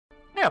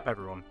Hey up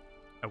everyone,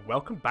 and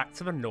welcome back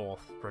to the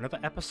North for another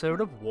episode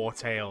of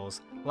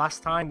Wartales.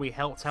 Last time we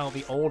helped out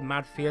the old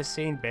Mad Fear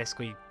scene,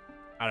 basically,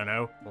 I don't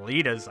know,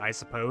 leaders I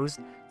suppose,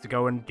 to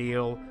go and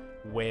deal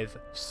with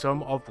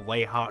some of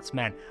Leyhart's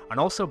men. And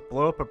also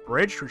blow up a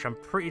bridge, which I'm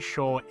pretty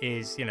sure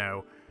is, you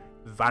know,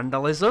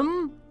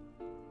 vandalism?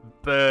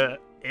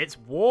 But it's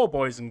war,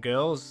 boys and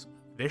girls.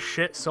 This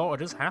shit sort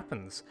of just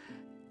happens.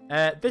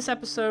 This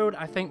episode,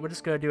 I think we're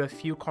just going to do a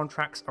few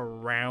contracts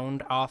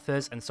around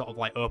Arthes and sort of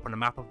like open the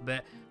map up a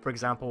bit. For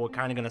example, we're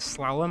kind of going to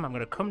slalom. I'm going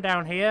to come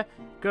down here,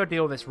 go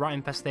deal with this rat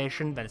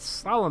infestation, then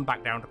slalom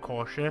back down to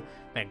Cortia,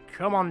 then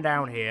come on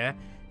down here,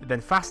 then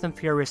Fast and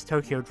Furious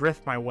Tokyo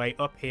Drift my way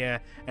up here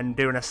and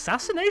do an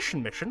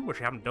assassination mission, which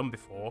I haven't done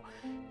before,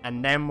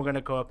 and then we're going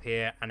to go up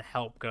here and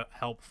help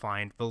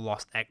find the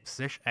Lost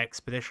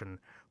Expedition,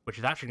 which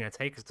is actually going to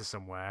take us to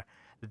somewhere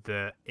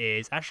that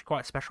is actually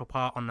quite a special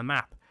part on the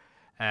map.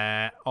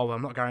 Although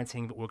I'm not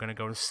guaranteeing that we're going to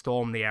go and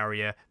storm the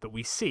area that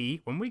we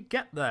see when we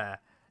get there,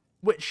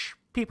 which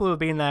people who have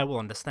been there will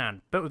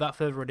understand. But without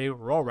further ado,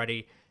 we're all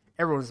ready.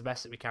 Everyone's the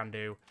best that we can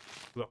do.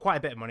 We've got quite a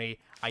bit of money.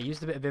 I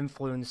used a bit of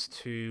influence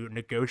to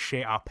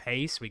negotiate our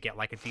pay so we get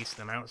like a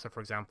decent amount. So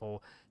for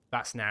example,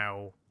 that's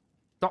now...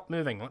 Stop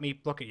moving. Let me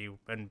look at you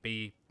and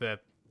be the...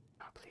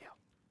 Oh, bloody hell.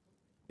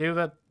 Do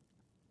the...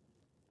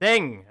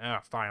 thing! Oh,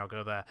 fine, I'll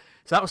go there.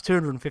 So that was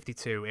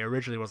 252. It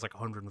originally was like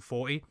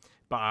 140,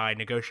 but I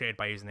negotiated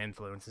by using the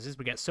influence. And since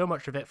we get so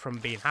much of it from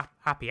being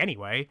happy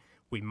anyway,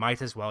 we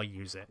might as well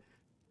use it.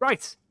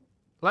 Right,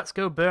 let's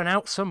go burn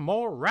out some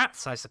more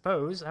rats, I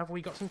suppose. Have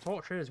we got some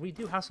torches? We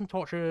do have some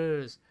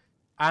torches.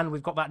 And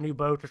we've got that new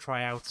bow to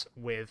try out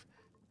with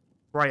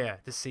Freya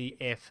to see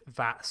if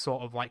that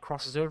sort of like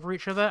crosses over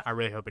each other. I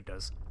really hope it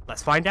does.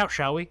 Let's find out,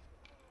 shall we?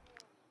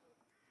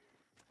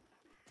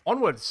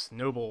 Onwards,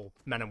 noble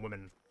men and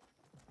women.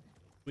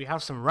 We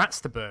have some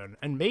rats to burn,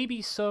 and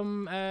maybe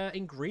some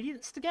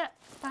ingredients to get,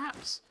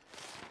 perhaps?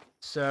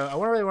 So,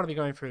 I really want to be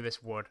going through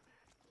this wood.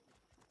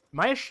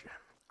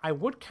 I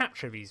would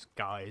capture these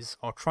guys,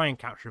 or try and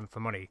capture them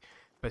for money,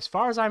 but as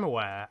far as I'm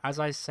aware, as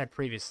I said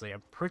previously,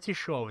 I'm pretty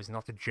sure there's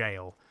not a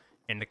jail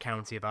in the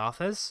county of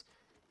Arthes.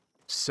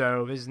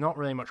 So, there's not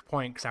really much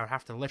point, because I would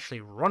have to literally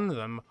run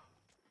them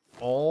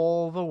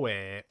all the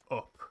way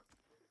up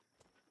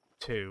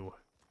to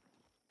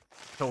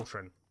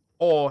Chiltern.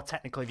 Or,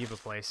 technically, the other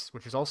place,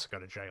 which has also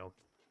got a jail.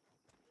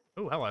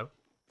 Oh, hello.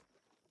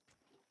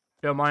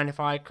 Don't mind if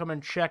I come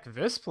and check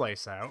this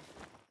place out.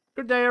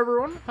 Good day,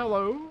 everyone.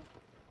 Hello.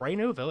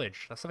 Reno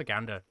Village. Let's have a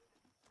gander.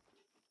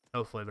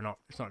 Hopefully,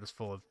 it's not just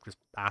full of just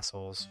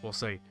assholes. We'll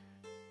see.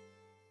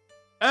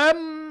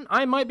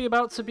 I might be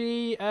about to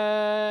be,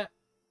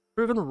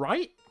 proven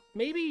right?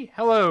 Maybe?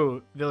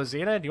 Hello,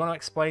 Villazina. Do you want to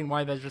explain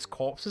why there's just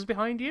corpses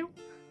behind you?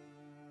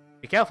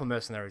 Be careful,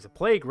 mercenaries. A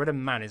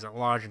plague-ridden man is at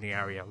large in the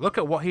area. Look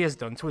at what he has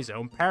done to his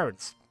own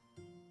parents.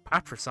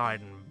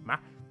 Patricide and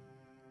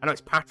I know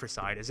it's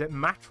patricide. Is it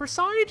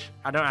matricide?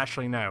 I don't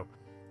actually know.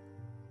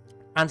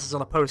 Answers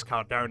on a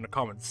postcard down in the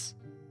comments.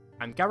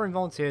 I'm gathering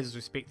volunteers as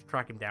we speak to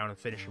track him down and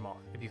finish him off.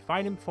 If you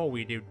find him before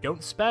we do,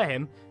 don't spare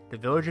him. The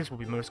villagers will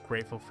be most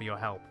grateful for your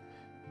help.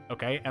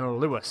 Okay, and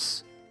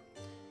Lewis.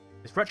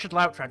 This wretched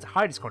lout tried to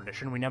hide his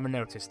condition. We never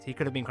noticed. He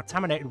could have been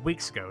contaminated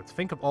weeks ago. To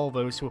think of all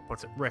those who were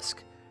put at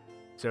risk.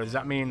 So does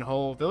that mean the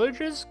whole village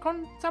is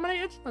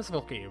contaminated? Let's have a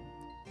look at you.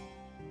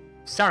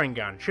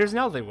 Saringan. She was an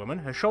elderly woman.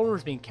 Her shoulder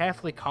has been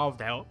carefully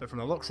carved out, but from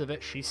the looks of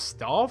it, she's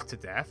starved to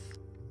death.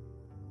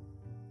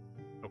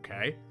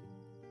 Okay.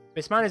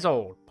 This man is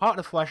old. Part of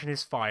the flesh in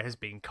his thigh has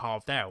been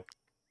carved out.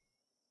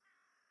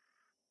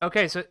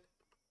 Okay, so it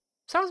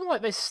sounds more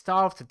like they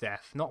starved to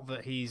death, not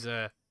that he's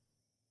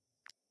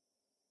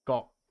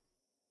got...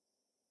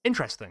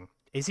 Interesting.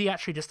 Is he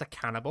actually just a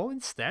cannibal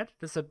instead?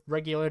 Just a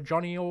regular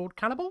Johnny old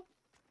cannibal?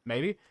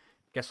 Maybe.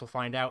 Guess we'll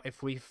find out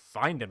if we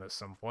find him at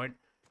some point.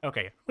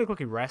 Okay, I'm gonna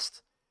quickly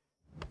rest.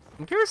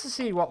 I'm curious to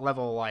see what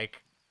level,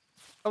 like...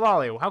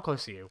 Elalio, how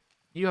close are you?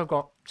 You have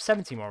got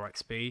 70 more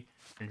XP,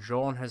 and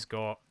Jean has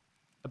got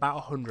about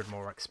 100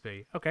 more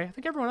XP. Okay, I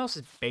think everyone else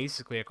is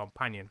basically a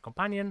companion.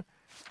 Companion?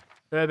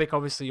 Urbik,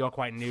 obviously you're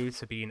quite new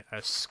to being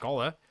a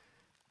scholar.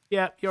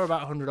 Yeah, you're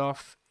about 100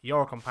 off.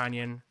 You're a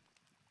companion.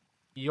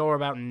 You're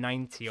about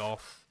 90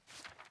 off.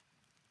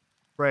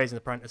 Freya's an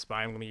apprentice, but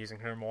I'm going to be using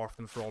her more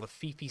often for all the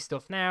Fifi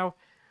stuff now.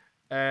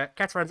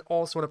 Kataran's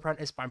also an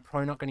apprentice, but I'm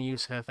probably not going to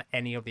use her for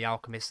any of the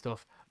alchemist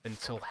stuff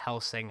until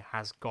Helsing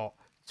has got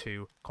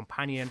to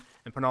companion.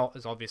 And Penalt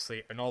is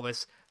obviously a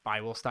novice, but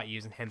I will start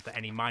using him for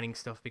any mining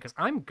stuff because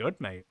I'm good,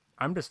 mate.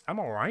 I'm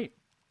alright.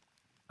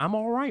 I'm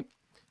alright.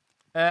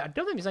 I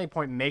don't think there's any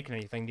point making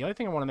anything. The only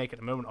thing I want to make at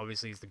the moment,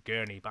 obviously, is the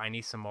gurney, but I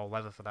need some more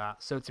leather for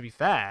that. So to be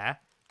fair,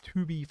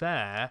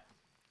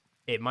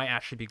 it might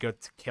actually be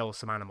good to kill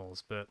some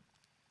animals, but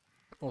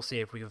we'll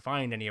see if we can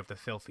find any of the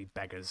filthy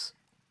beggars.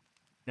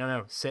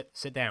 No,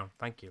 sit down.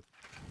 Thank you.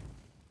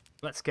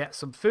 Let's get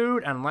some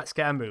food and let's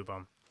get a move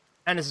on.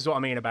 And this is what I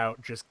mean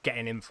about just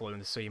getting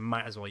influence, so you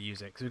might as well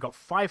use it. Because we've got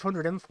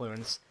 500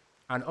 influence,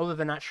 and other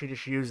than actually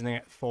just using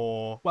it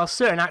for, well,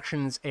 certain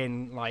actions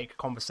in, like,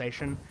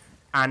 conversation,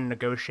 and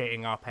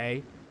negotiating our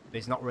pay.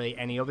 There's not really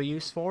any other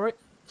use for it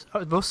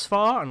thus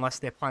far, unless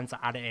they plan to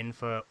add it in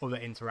for other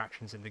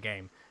interactions in the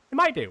game. They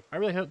might do. I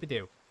really hope they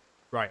do.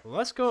 Right, well,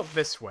 let's go up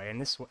this way,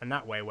 and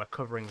that way we're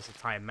covering this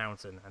entire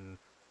mountain and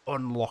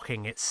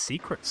unlocking its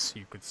secrets,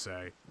 you could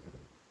say.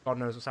 God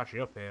knows what's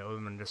actually up here, other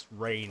than just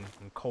rain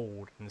and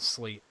cold and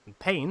sleet and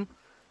pain.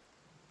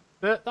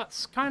 But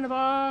that's kind of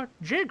our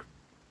jig.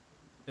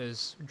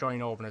 Is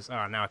join over as...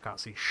 Oh, now I can't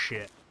see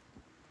shit.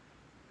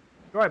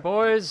 Right,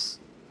 boys.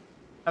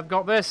 I've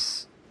got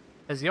this.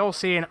 As the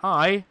all-seeing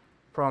eye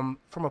from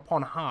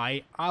upon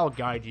high, I'll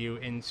guide you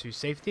into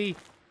safety.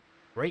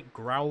 Great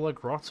Growler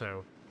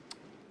Grotto.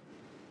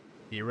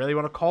 Do you really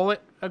want to call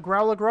it a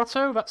Growler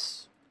Grotto?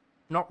 That's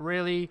not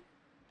really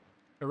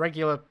a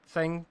regular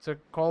thing to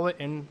call it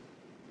in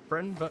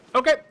Britain, but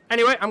okay.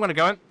 Anyway, I'm gonna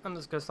go in. I'm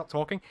just gonna stop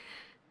talking.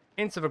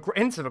 Into the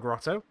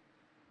grotto.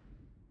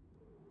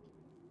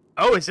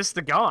 Oh, is this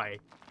the guy?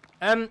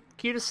 Can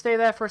you just stay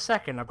there for a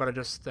second? I've got to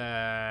just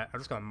I'm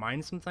just gonna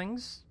mine some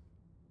things.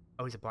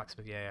 Oh, he's a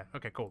blacksmith. Yeah.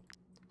 Okay, cool.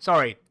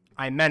 Sorry,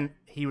 I meant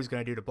he was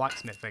gonna do the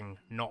blacksmithing,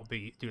 not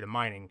do the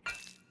mining.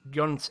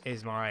 Gunt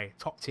is my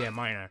top tier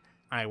miner,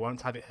 and I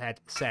won't have it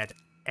said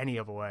any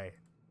other way.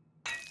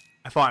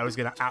 I thought I was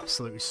going to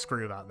absolutely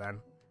screw that then.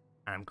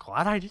 And I'm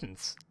glad I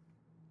didn't.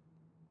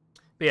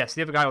 But yes,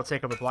 the other guy will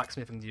take over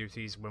blacksmithing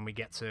duties when we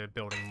get to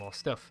building more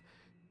stuff.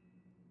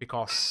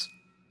 Because,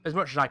 as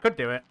much as I could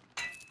do it,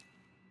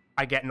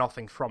 I get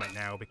nothing from it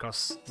now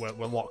because we're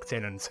locked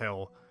in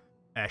until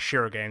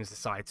Shiro Games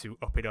decide to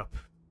up it up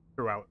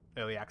throughout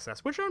Early Access,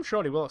 which I'm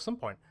sure they will at some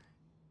point.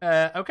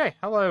 Okay,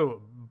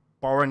 hello,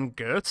 Boren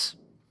Gert.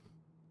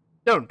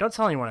 Don't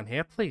tell anyone I'm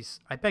here,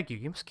 please. I beg you,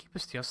 you must keep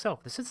this to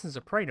yourself. The citizens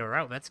of Prado are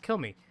out there to kill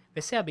me.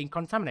 They say I've been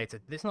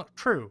contaminated, but it's not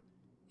true.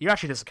 You're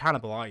actually just a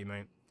cannibal, aren't you,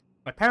 mate?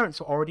 My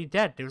parents were already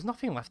dead. There was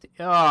nothing left to...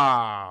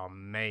 Ah,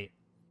 mate.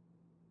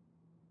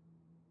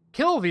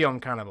 Kill the young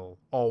cannibal,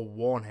 or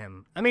warn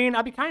him. I mean,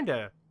 I'd be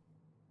kinda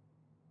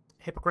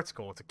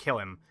hypocritical to kill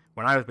him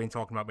when I've been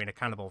talking about being a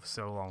cannibal for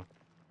so long.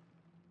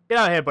 Get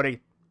out of here,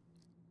 buddy.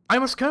 I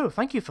must go.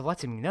 Thank you for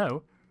letting me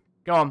know.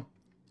 Go on.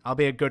 I'll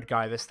be a good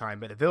guy this time,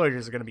 but the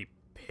villagers are going to be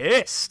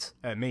pissed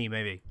at me,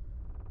 maybe.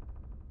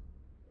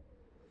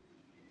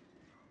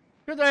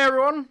 Good day,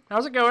 everyone.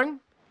 How's it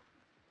going?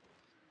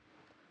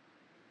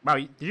 Wow,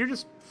 did you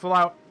just full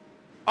out...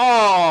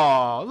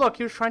 Oh, look,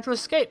 he was trying to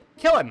escape.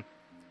 Kill him.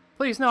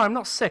 Please, no, I'm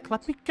not sick.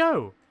 Let me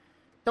go.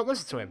 Don't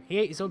listen to him. He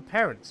ate his own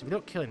parents. If we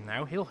don't kill him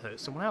now, he'll hurt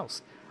someone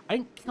else. I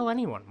didn't kill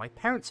anyone. My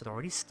parents had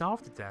already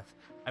starved to death.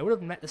 I would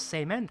have met the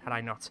same end had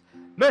I not.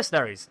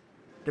 Mercenaries.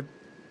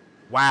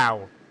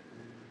 Wow.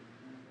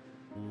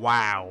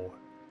 Wow.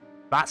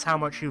 That's how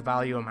much you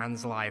value a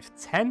man's life.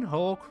 10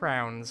 whole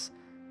crowns.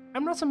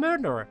 I'm not a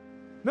murderer.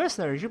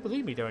 Mercenaries, you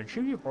believe me, don't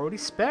you? You've already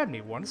spared me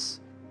once.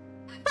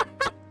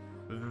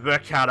 The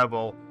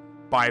cannibal.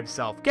 By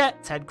himself.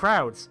 Get 10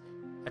 crowns.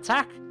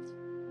 Attack.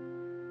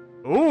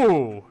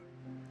 Ooh.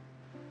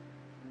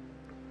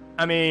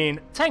 I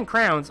mean, 10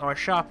 crowns are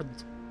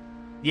sharpened...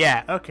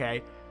 Yeah,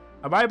 okay.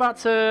 Am I about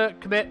to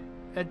commit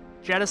a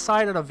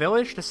genocide in a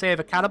village to save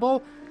a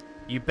cannibal?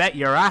 You bet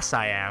your ass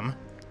I am.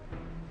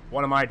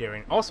 What am I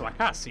doing? Also, I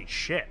can't see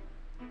shit.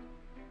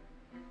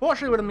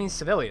 Fortunately, when it means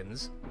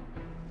civilians,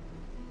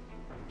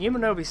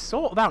 even though we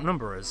sort of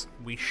outnumber us,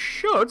 we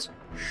should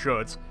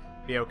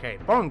be okay.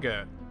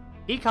 Bonger,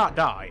 he can't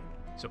die,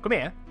 so come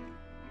here.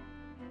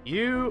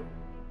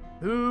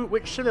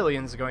 Which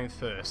civilians are going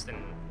first?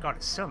 And God,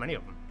 there's so many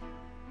of them.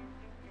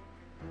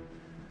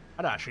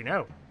 I don't actually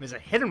know. There's a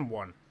hidden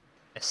one.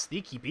 A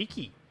sneaky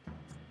beaky.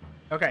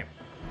 Okay.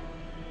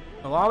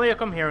 Eulalia,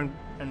 come here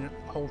and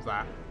hold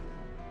that.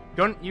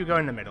 Gunt, you go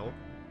in the middle.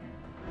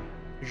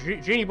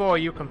 Genie Boy,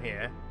 you come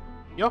here.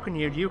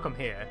 Yokenud, you come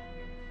here.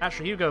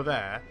 Actually, you go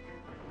there.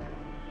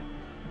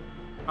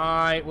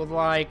 I would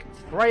like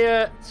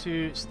Freya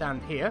to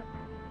stand here.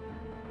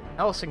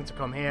 Helsing to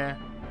come here.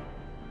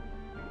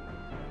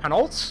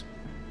 Hanault.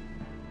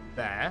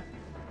 There.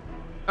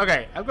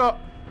 Okay, I've got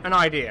an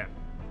idea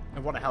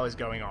of what the hell is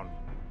going on,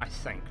 I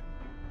think.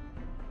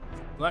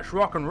 Let's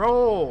rock and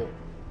roll!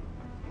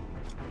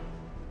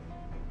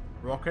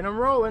 Rocking and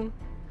rolling.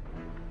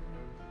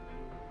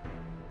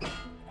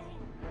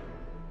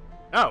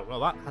 Oh, well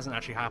that hasn't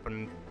actually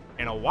happened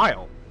in a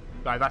while.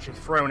 I've actually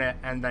thrown it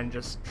and then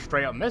just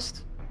straight up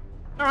missed.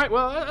 Alright,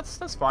 well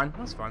that's fine,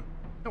 that's fine.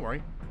 Don't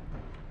worry.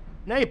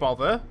 Nay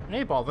bother,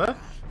 nay bother.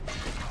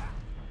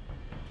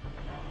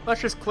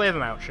 Let's just clear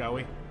them out, shall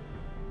we?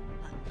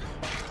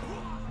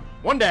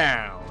 One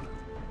down.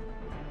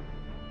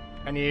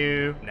 Can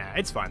you... Nah,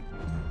 it's fine.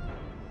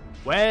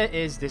 Where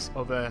is this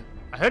other...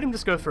 I heard him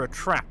just go for a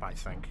trap, I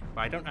think.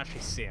 But I don't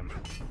actually see him.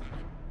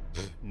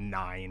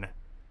 9.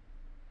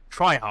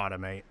 Try harder,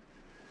 mate.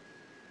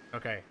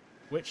 Okay.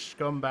 Which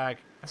scumbag...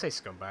 I say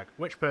scumbag.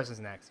 Which person's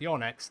next? You're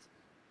next.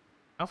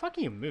 How far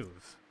can you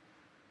move?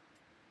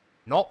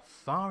 Not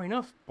far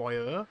enough,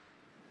 boy.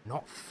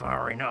 Not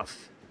far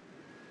enough.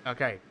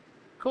 Okay.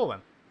 Cool,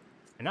 then.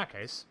 In that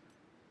case...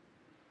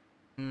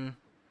 Gunt,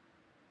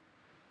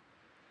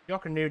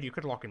 Nude, you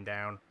could lock him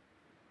down.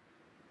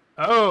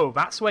 Oh,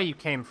 that's where you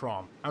came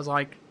from. I was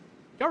like,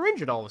 you're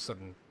injured all of a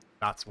sudden.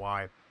 That's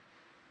why.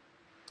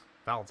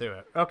 That'll do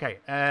it. Okay,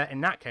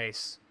 in that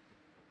case,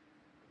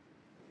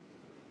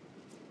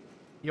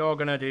 you're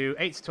gonna do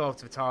 8 to 12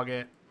 to the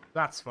target.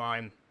 That's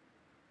fine.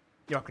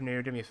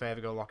 Nude, do me a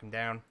favor, go lock him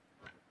down.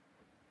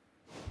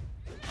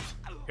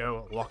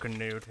 Go lock and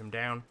nude him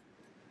down.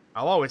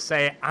 I'll always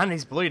say it, and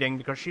he's bleeding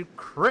because you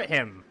crit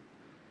him.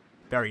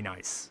 Very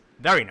nice.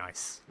 Very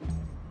nice.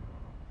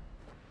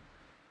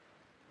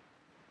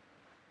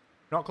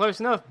 Not close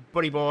enough,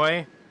 buddy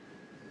boy.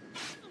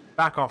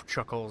 Back off,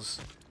 Chuckles.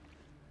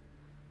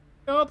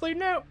 Oh,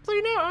 bleeding out.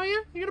 Bleeding out, are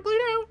you? You gonna bleed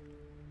out?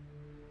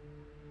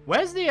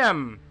 Where's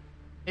the,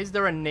 is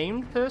there a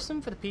named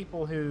person for the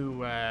people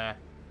who,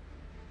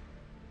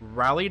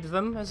 rallied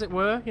them, as it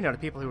were? You know, the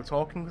people who were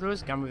talking to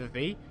us, again with a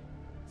V.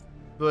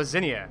 The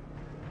Zinnia.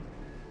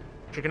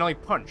 She can only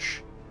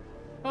punch.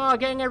 Oh,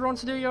 getting everyone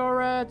to do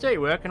your dirty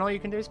work, and all you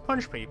can do is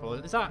punch people.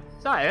 Is that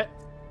it?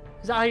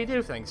 Is that how you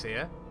do things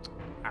here?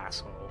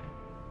 Asshole.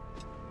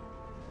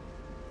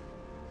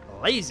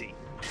 Lazy.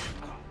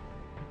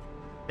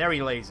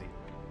 Very lazy.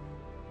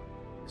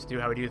 Let's do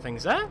how we do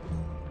things there.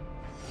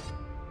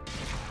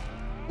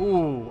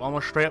 Ooh,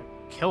 almost straight up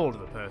killed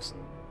the person.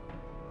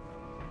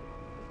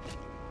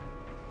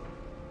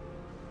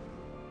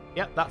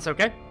 Yep, that's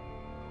okay.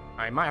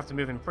 I might have to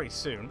move in pretty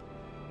soon.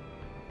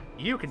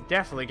 You could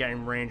definitely get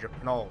in range of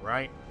Penalt,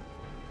 right?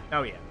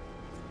 Oh yeah.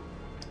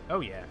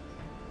 Oh yeah.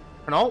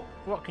 Penalt,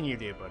 what can you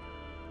do, bud?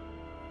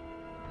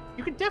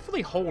 You can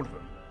definitely hold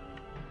them.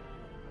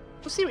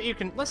 Let's see what you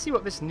can. Let's see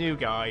what this new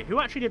guy, who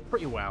actually did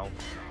pretty well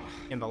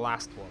in the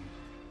last one,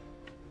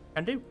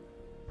 can do.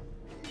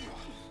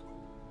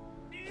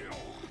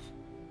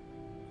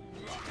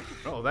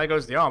 Oh, there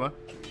goes the armor.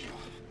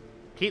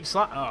 Keep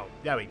slap. Oh,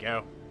 there we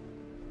go.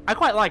 I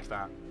quite like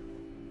that.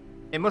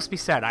 It must be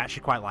said, I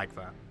actually quite like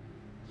that.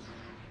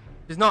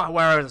 It's not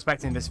where I was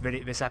expecting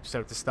this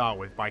episode to start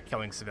with, by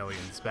killing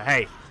civilians, but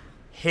hey,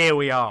 here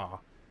we are.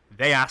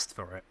 They asked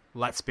for it.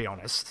 Let's be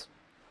honest.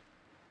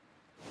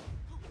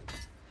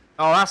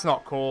 Oh, that's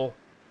not cool.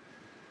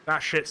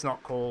 That shit's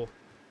not cool.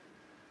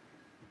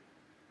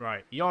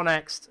 Right, you're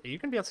next. Are you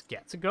gonna be able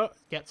to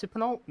get to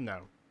Penalt?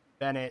 No.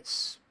 Then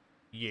it's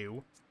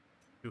you,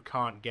 who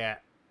can't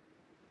get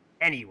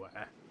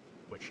anywhere,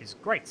 which is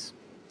great.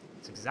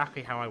 It's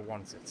exactly how I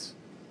want it.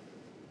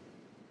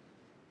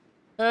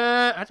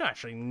 I don't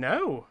actually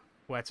know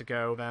where to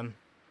go then.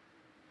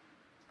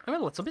 I'm a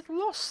little bit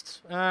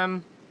lost.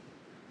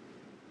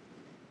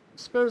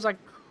 Suppose I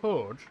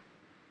could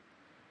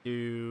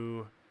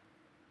do.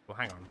 Well,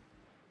 hang on.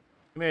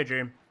 Come here,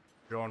 Jim.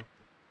 John.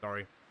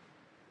 Sorry.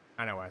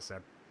 I know what I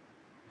said.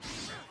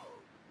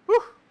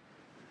 Whew!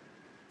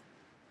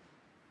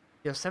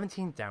 You have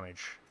 17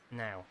 damage.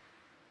 Now,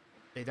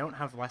 they don't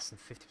have less than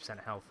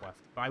 50% health left.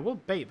 But I will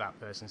bait that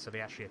person so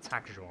they actually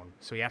attack Jean,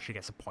 so he actually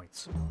gets a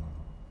point.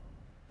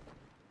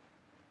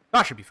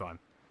 That should be fun.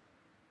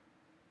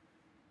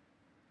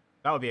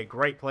 That would be a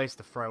great place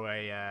to throw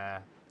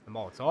a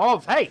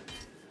Molotov. Hey!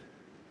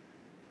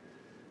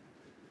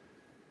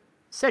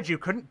 Said you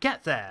couldn't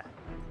get there.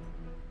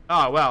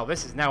 Oh, well,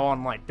 this is now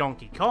on like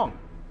Donkey Kong.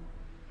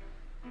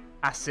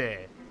 I see.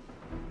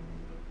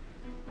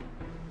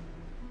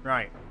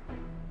 Right.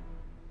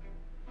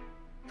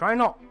 Try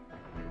not...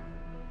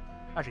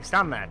 Actually,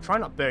 stand there. Try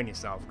not burn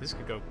yourself, because this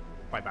could go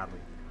quite badly.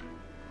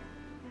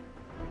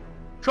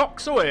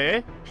 Chocks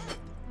away!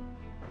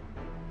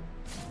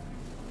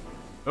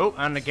 Oh,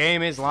 and the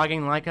game is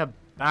lagging like a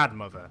bad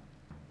mother.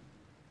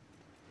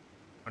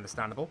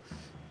 Understandable.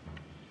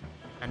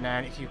 And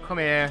then if you come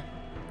here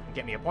and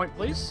get me a point,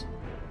 please.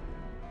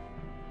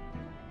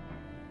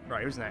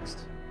 Right, who's next?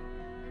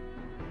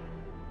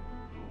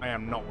 I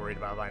am not worried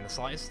about that in the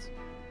slightest.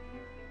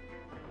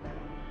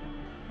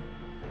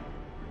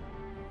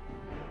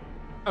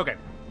 Okay.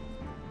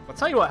 I'll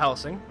tell you what,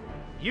 Helsing.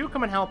 You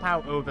come and help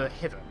out over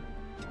hither.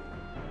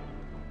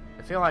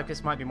 I feel like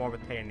this might be more of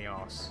a pain in the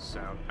arse,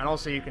 so... And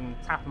also you can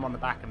tap them on the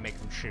back and make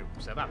them shoot,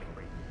 so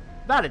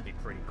that'd be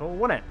pretty cool,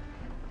 wouldn't it?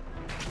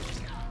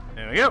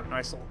 There we go,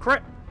 nice little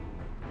crit.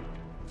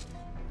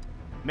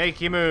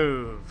 Make your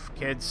move,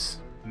 kids.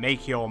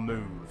 Make your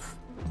move.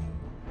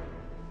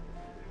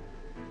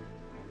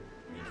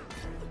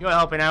 You're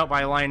helping out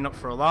by lining up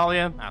for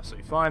Eulalia,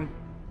 absolutely fine.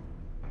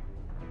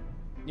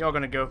 You're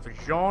gonna go for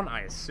Jean,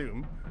 I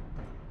assume.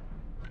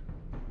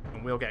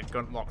 And we'll get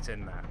gun locked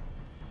in there.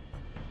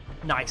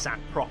 Nice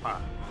and proper.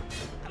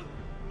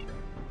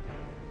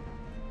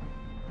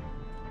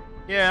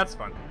 Yeah, that's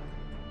fun.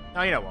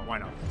 Oh, you know what, why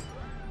not?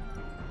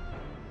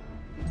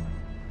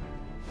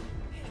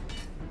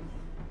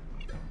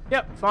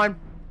 Yep, fine.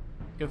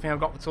 Good thing I've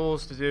got the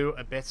tools to do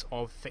a bit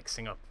of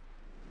fixing up.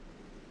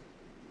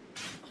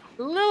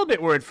 A little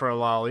bit worried for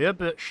Eulalia,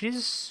 but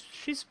she's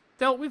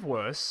dealt with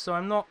worse, so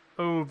I'm not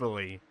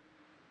overly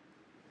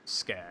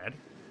scared.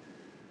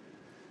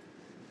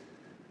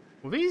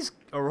 Well, these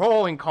are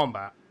all in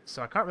combat,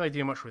 so I can't really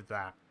do much with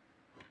that.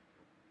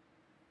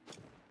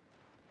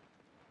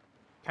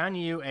 Can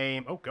you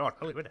aim... Oh, God.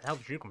 Holy, where the hell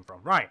did you come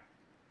from? Right.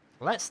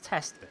 Let's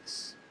test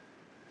this.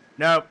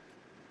 No.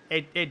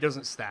 It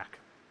doesn't stack.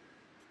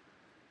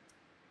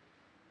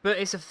 But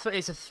it's a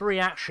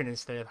 3-action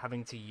instead of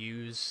having to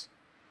use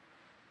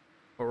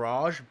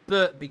Barrage.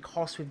 But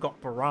because we've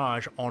got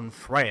Barrage on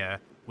Freya,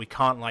 we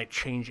can't, like,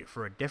 change it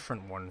for a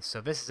different one.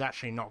 So this is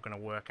actually not going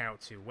to work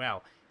out too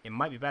well. It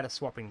might be better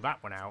swapping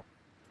that one out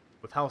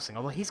with Helsing.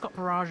 Although he's got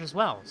Barrage as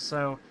well.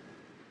 So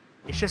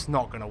it's just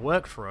not going to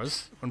work for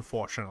us,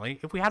 unfortunately.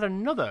 If we had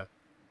another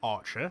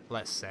Archer,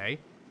 let's say,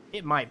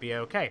 it might be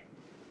okay.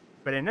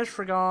 But in this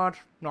regard,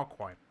 not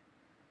quite.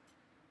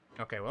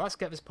 Okay, well, let's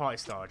get this party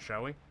started,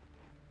 shall we?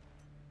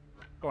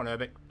 Go on,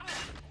 Urbic.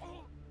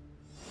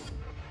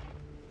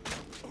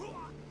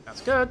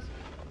 That's good.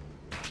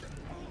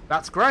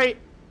 That's great.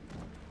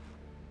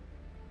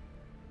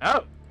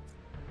 Oh.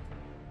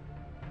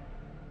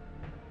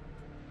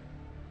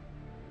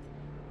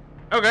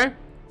 Okay.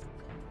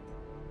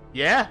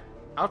 Yeah,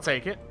 I'll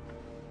take it.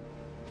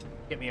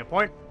 Get me a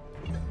point.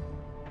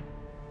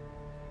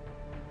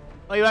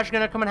 Are you actually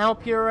going to come and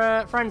help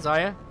your friends,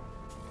 are you?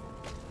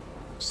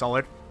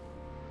 Solid.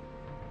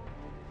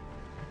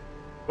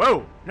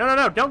 Whoa! No, no,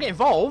 no! Don't get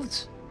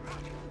involved!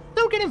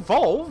 Don't get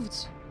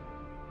involved!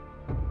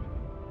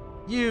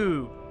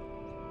 You...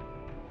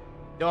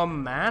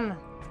 dumb man.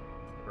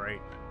 Great.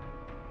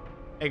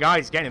 Hey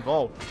guys, get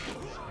involved.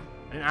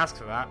 I didn't ask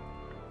for that.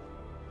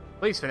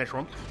 Please finish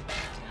one.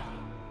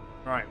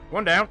 Right,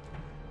 one down.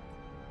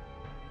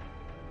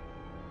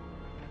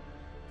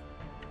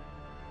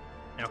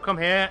 Now come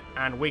here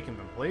and weaken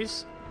them,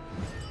 please.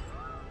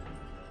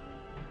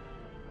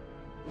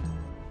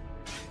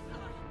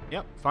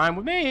 Yep, fine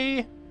with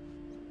me.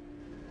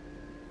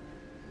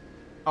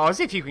 Oh, as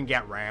if you can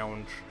get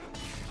round.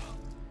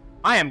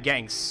 I am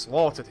getting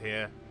slaughtered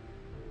here.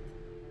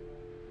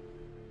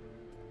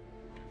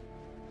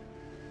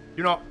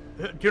 Do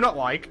not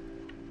like.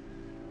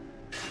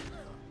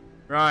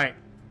 Right.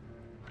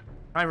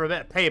 Time for a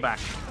bit of payback.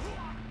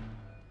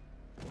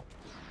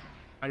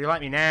 How do you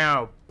like me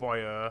now,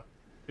 boy?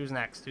 Who's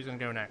next? Who's gonna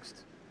go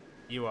next?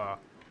 You are.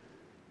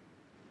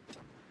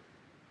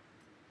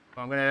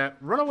 Well, I'm gonna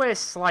run away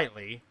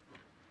slightly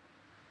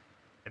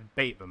and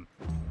bait them.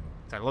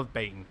 I love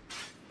baiting.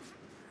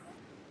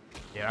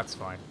 Yeah, that's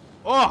fine.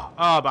 Oh,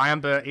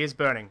 but he is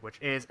burning, which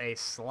is a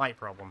slight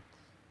problem.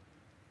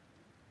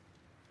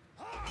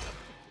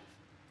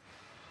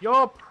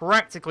 You're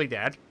practically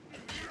dead.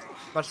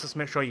 Let's just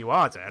make sure you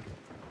are dead.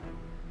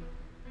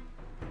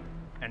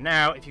 And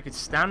now, if you could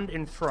stand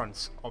in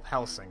front of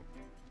Helsing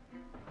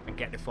and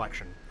get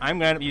deflection. I'm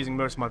going to end up using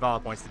most of my Valor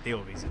points to deal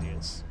with these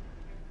idiots.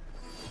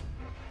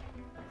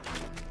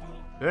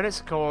 But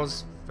it's a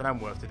cause for them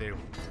worth to do.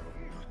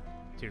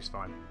 Two's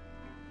fine.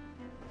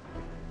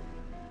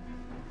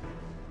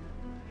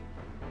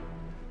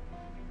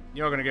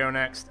 You're going to go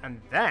next, and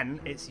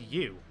then it's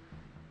you.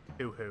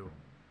 Hoo-hoo.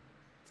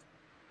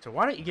 So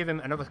why don't you give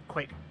him another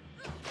quick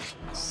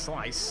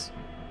slice,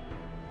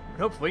 and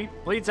hopefully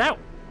bleeds out.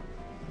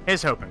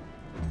 Here's hoping.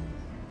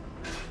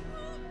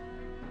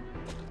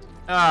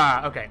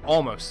 Ah, okay,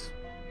 almost.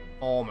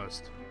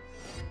 Almost.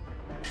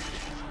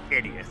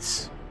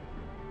 Idiots.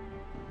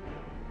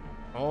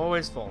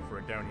 Always fall for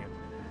it, don't you?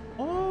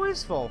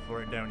 Always fall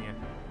for it, don't you?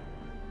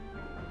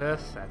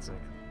 Pathetic.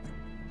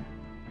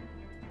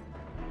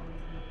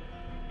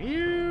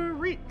 You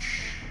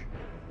reach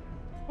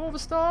all the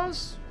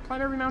stars?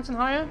 Climb every mountain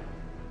higher?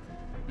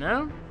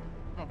 No?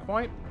 Not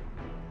quite?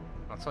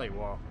 I'll tell you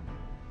what.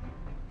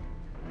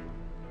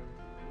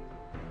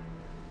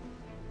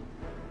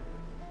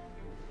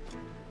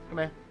 Come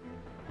here.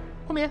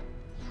 Come here.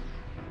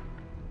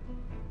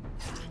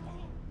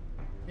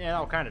 Yeah,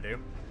 that'll kind of do.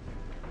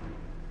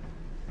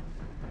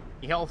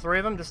 You hit all three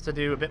of them just to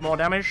do a bit more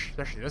damage,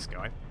 especially this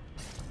guy.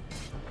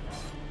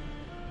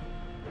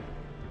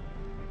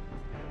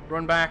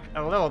 Run back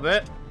a little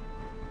bit.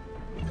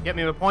 Get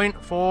me a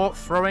point for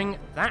throwing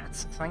that.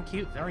 Thank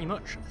you very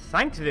much.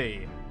 Thank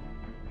thee.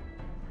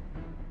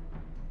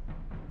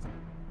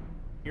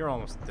 You're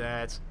almost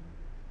dead.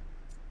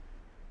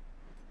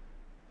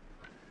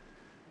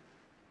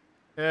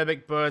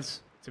 Big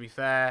buds, to be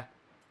fair.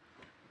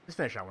 Let's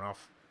finish that one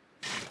off.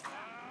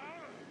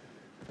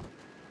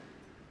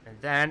 And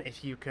then,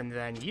 if you can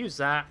then use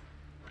that,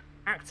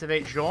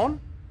 activate Jean.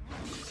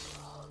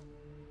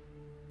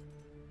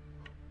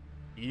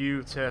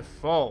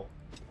 Beautiful.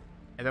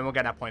 And then we'll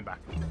get that point back.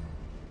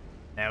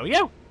 There we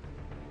go.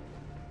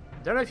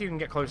 Don't know if you can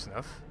get close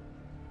enough.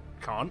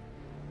 Can't.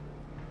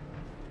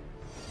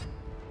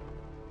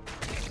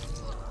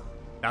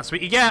 That's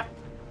what you get.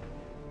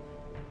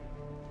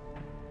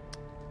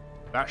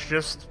 That's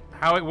just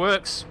how it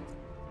works.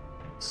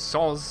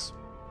 Soz.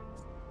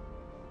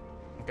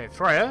 Okay,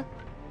 Freya.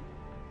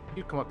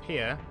 You come up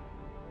here.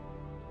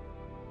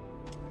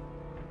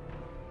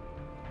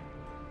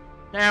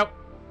 Now,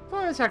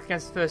 for an attack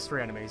against the first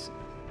three enemies,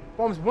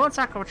 forms one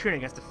attack opportunity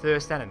against the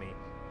first enemy.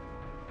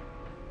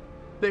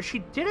 But she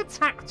did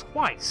attack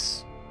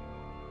twice,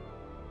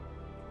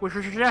 which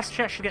would suggest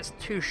she actually gets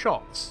 2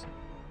 shots.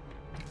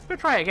 I'm gonna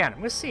try it again. I'm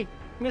gonna see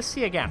gonna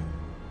see again.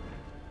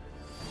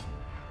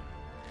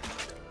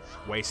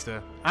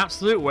 Waster.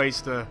 Absolute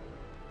waster.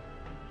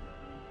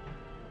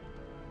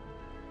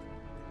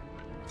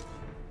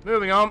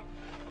 Moving on.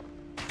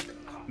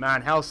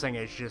 Man, Helsing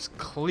is just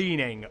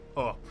cleaning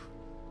up.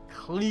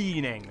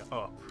 Cleaning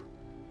up.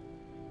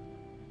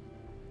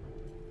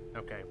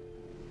 Okay.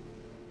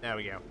 There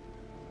we go.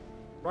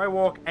 If I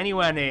walk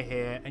anywhere near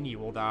here, and you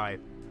will die.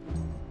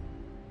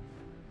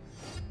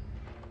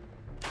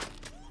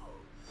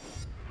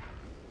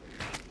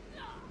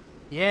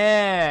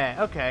 Yeah,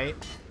 okay.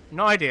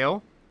 Not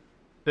ideal.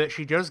 But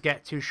she does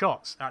get 2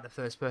 shots at the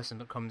first person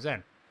that comes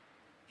in.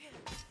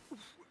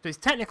 So it's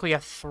technically a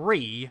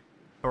 3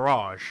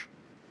 barrage.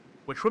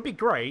 Which would be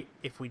great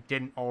if we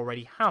didn't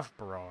already have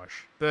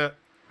barrage. But,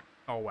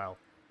 oh well.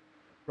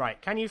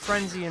 Right, can you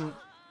frenzy and...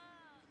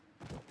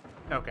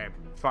 Okay,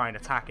 fine,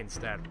 attack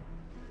instead.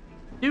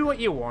 Do what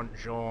you want,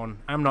 Jean.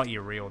 I'm not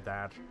your real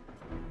dad.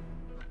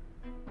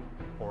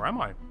 Or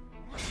am I?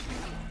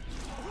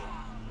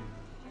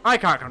 I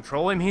can't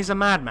control him, he's a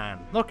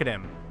madman. Look at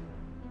him.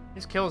 He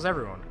just kills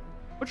everyone.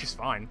 Which is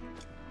fine.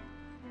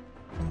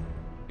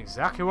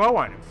 Exactly what I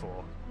want him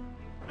for.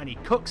 And he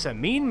cooks a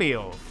mean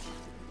meal.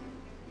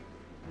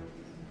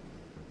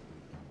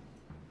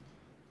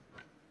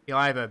 He'll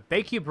either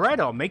bake you bread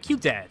or make you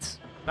dead.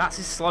 That's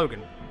his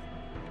slogan.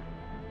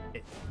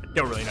 I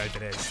don't really know if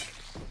it is.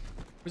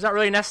 Was that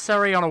really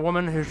necessary on a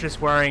woman who's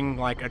just wearing,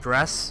 like, a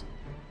dress?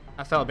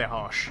 That felt a bit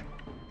harsh.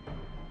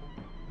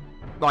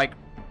 Like,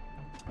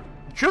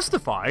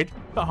 justified,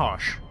 but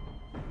harsh.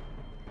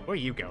 Where are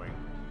you going?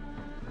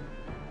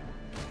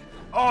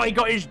 Oh, he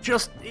got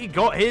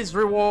his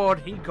reward.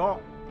 He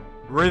got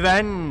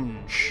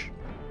revenge.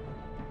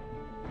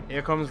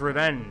 Here comes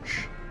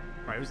revenge.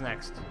 Right, who's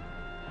next?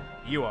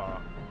 You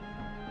are.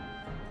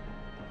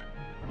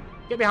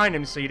 Get behind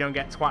him so you don't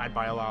get twatted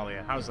by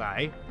Eulalia. How's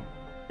that, eh?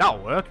 That'll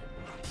work.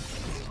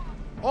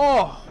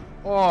 Oh!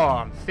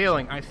 Oh,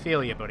 I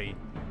feel you, buddy.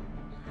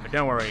 But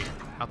don't worry.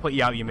 I'll put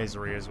you out of your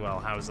misery as well.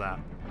 How's that?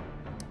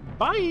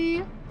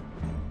 Bye!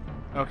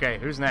 Okay,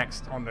 who's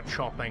next on the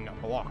chopping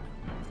block?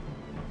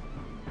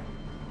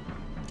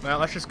 Well,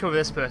 let's just cover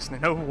this person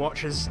in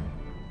Overwatches.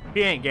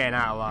 He ain't getting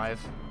out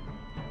alive.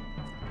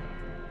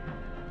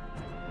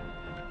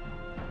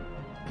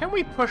 Can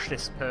we push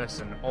this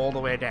person all the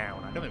way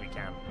down? I don't think we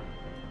can.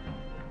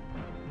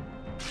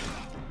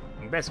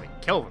 We can basically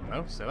kill them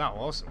though, so that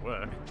will also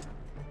work.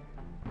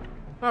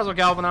 Might as well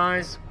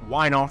galvanize.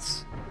 Why not?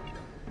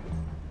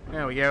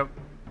 There we go.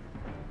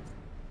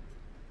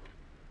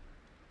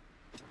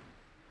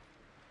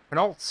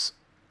 Penalts.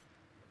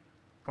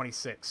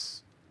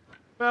 26.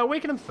 Well,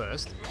 weaken them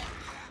first.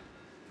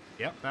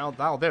 Yep,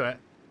 that'll do it.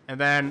 And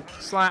then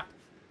slap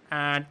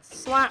and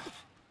slap.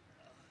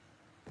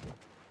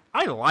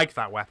 I like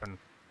that weapon.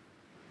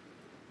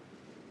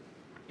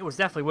 It was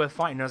definitely worth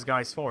fighting those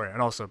guys for it.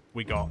 And also,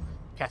 we got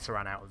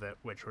Keteran out of it,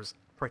 which was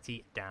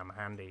pretty damn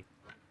handy.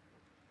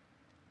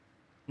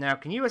 Now,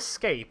 can you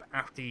escape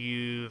after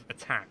you've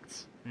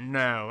attacked?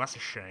 No, that's a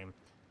shame.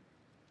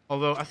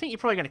 Although, I think you're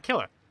probably going to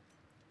kill her.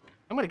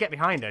 I'm going to get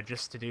behind her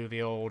just to do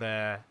the old...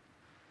 Oh,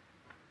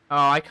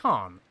 I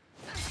can't.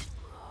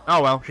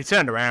 Oh, well, she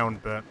turned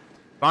around, but...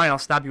 Fine, I'll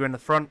stab you in the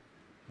front.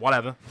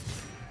 Whatever.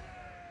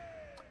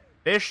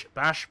 Bish,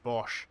 bash,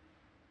 bosh.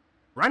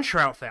 Rancher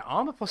outfit,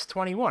 armor plus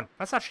 21.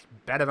 That's actually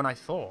better than I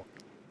thought.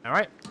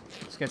 Alright,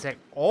 just going to take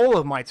all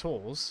of my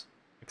tools,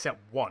 except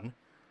one,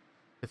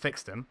 to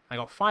fix them. I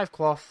got 5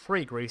 cloth,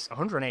 3 grease,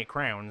 108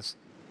 crowns,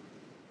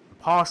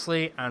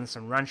 parsley, and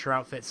some rancher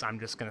outfits I'm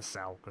just going to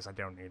sell, because I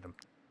don't need them.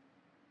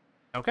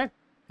 Okay,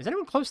 is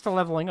anyone close to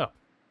leveling up?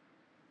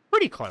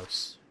 Pretty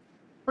close.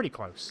 Pretty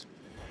close.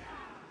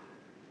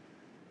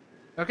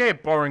 Okay,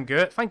 Boring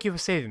Gert, thank you for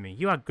saving me.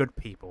 You are good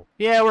people.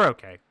 Yeah, we're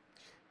okay.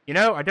 You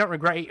know, I don't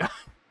regret eating...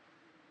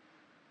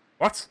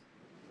 What?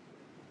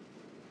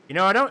 You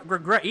know, I don't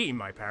regret eating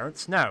my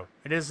parents. No,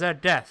 it is their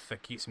death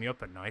that keeps me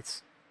up at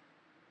night.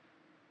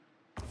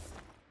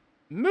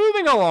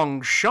 Moving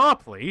along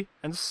sharply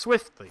and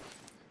swiftly.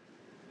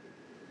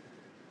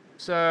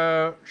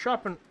 So,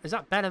 sharpen... Is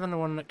that better than the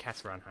one that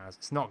Keteran has?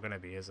 It's not going to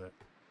be, is it?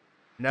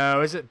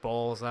 No, is it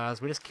balls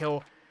as? We just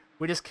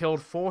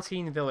killed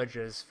 14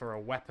 villagers for a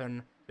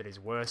weapon that is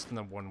worse than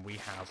the one we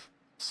have.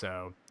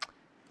 So,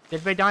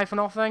 did they die for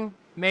nothing?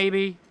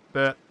 Maybe,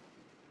 but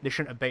they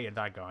shouldn't have baited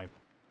that guy.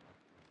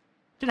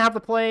 Didn't have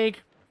the plague.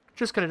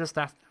 Just could have just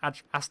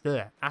asked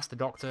the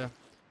doctor.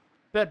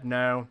 But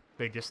no,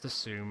 they just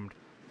assumed.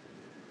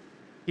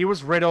 He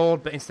was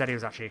riddled, but instead he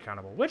was actually a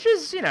cannibal. Which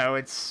is, you know,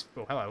 it's...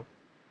 Oh, hello.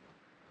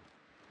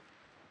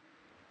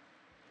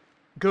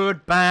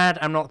 Good, bad,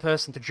 I'm not the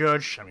person to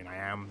judge. I mean, I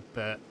am,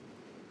 but...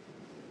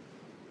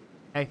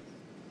 Hey.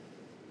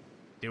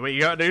 Do what you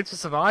gotta do to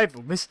survive.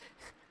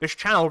 This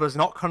channel does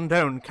not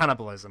condone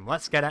cannibalism.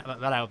 Let's get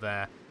that out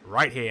there.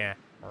 Right here.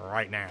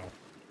 Right now.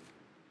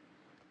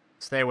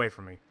 Stay away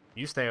from me.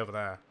 You stay over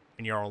there.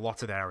 In your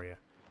allotted area.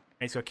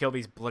 I need to go kill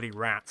these bloody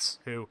rats.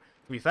 Who,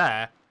 to be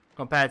fair,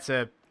 compared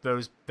to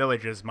those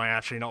villagers, might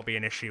actually not be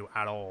an issue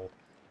at all.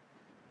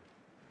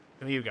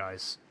 Who are you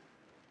guys?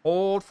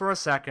 Hold for a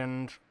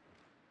second.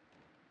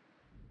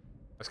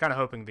 I was kind of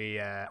hoping the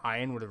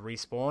iron would have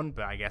respawned,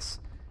 but I guess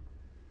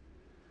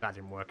that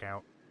didn't work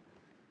out.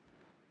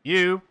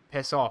 You,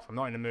 piss off. I'm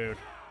not in the mood.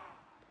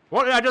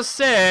 What did I just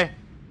say?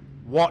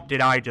 What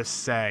did I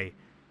just say?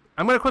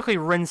 I'm going to quickly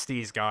rinse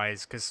these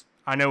guys, because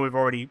I know we've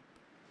already...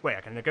 Wait,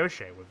 I can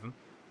negotiate with them.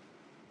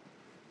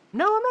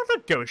 No, I'm not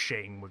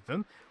negotiating with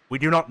them. We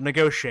do not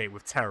negotiate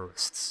with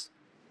terrorists.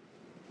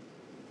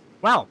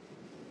 Well,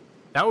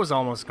 that was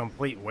almost a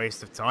complete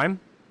waste of time.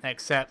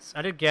 Except,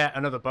 I did get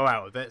another bow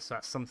out of it, so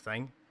that's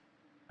something.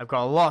 I've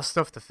got a lot of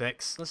stuff to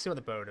fix. Let's see what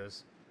the bow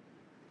does.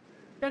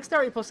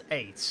 Dexterity plus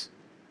 8.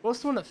 What's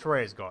the one that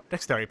Freya's got?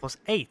 Dexterity plus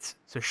 8.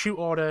 So shoot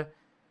order,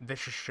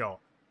 vicious shot.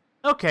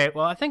 Okay,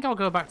 well, I think I'll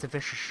go back to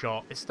vicious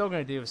shot. It's still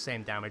going to do the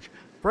same damage.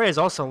 Freya's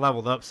also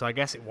leveled up, so I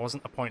guess it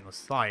wasn't a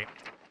pointless fight.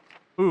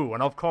 Ooh,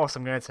 and of course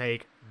I'm going to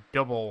take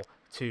double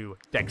to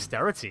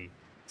dexterity.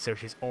 So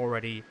she's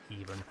already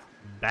even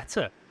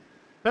better.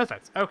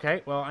 Perfect.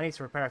 Okay, well, I need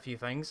to repair a few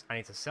things. I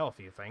need to sell a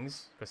few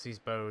things, because these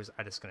bows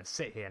are just going to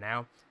sit here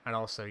now. And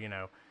also, you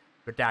know,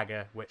 the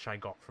dagger, which I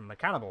got from the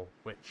cannibal,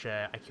 which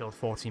I killed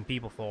 14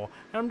 people for.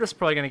 And I'm just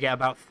probably going to get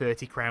about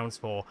 30 crowns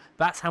for.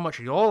 That's how much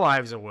your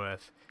lives are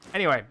worth.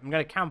 Anyway, I'm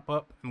going to camp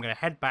up. I'm going to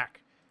head back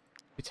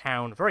to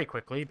town very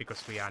quickly,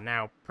 because we are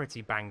now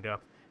pretty banged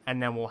up.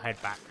 And then we'll head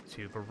back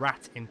to the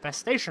rat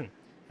infestation.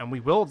 And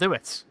we will do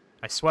it.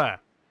 I swear.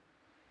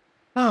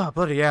 Oh,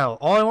 bloody hell.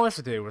 All I wanted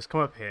to do was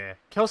come up here,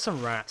 kill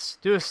some rats,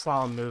 do a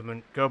slalom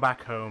movement, go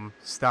back home,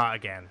 start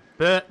again.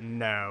 But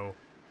no.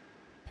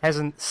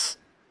 Peasants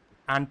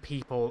and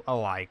people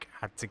alike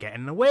had to get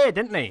in the way,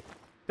 didn't they?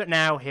 But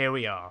now, here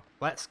we are.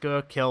 Let's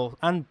go kill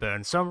and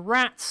burn some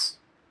rats.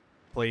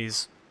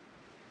 Please.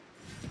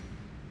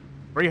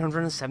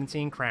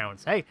 317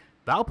 crowns. Hey,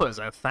 that'll put us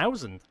at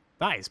 1,000.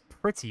 That is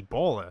pretty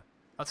baller.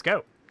 Let's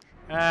go.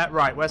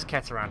 Right, where's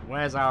Keteran?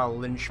 Where's our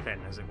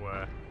linchpin, as it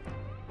were?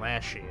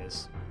 There she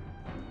is.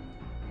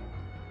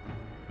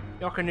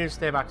 Yokanu,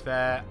 stay back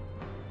there.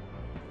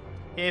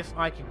 If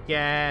I could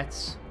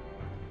get...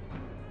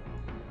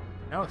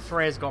 Now that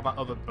Freya's got that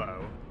other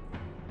bow,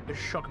 this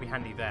shot could be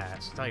handy there.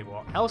 So tell you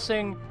what,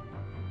 Helsing,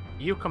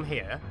 you come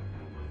here.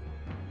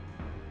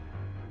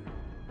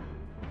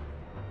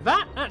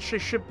 That actually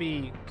should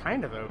be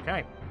kind of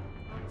okay.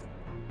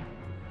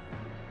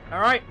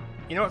 Alright,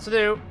 you know what to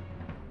do.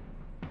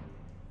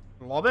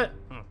 Lob it?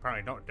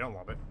 Apparently don't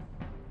lob it.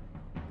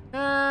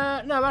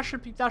 No, that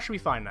should be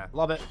fine there.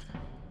 Lob it.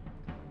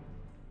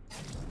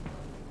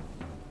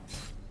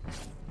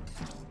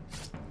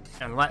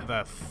 And let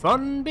the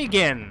fun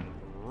begin.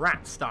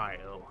 Rat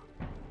style.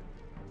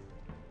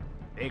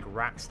 Big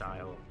rat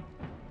style.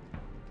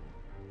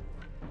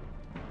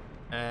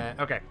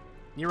 Okay.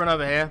 You run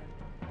over here.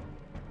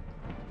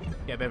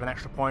 Get a bit of an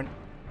extra point.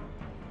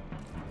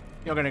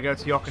 You're gonna go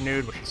to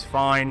Yokanud, which is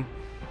fine.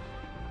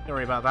 Don't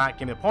worry about that.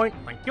 Give me a point.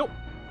 Thank you.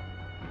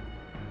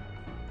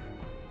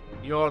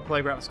 Your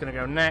playground's gonna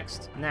go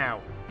next.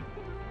 Now,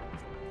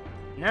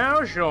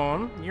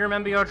 Jean, you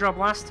remember your job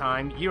last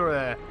time. You're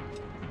a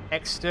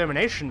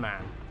extermination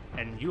man,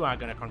 and you are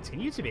gonna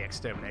continue to be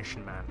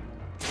extermination man.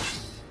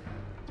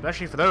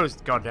 Especially for those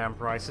goddamn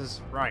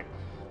prices. Right.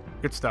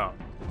 Good start.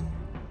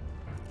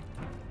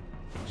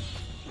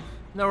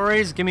 No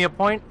worries. Give me a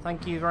point.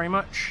 Thank you very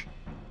much.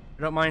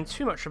 I don't mind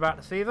too much about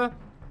the fever.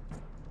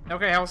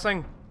 Okay,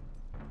 Helsing.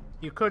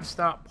 You could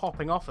start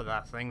popping off of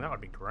that thing. That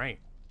would be great.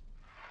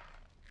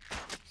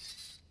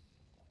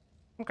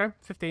 Okay,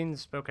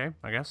 15's okay,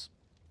 I guess.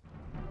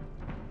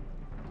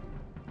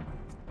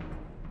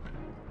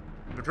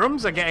 The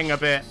drums are getting a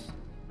bit...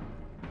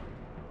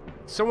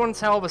 Someone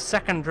tell the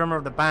second drummer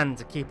of the band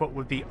to keep up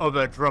with the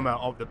other drummer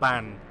of the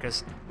band,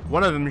 because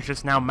one of them is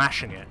just now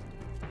mashing it.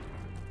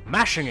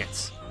 Mashing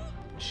it!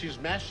 She's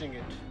mashing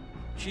it.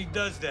 She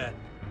does that.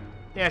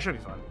 Yeah, it should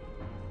be fun.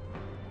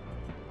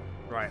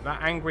 Right,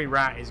 that angry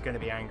rat is going to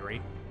be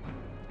angry.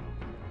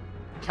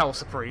 Kel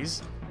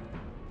surprise.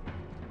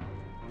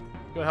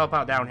 Go help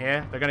out down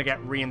here. They're going to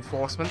get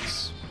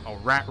reinforcements. Or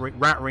rat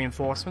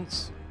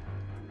reinforcements.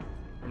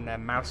 From their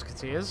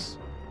mouseketeers.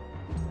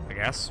 I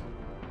guess.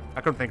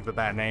 I couldn't think of a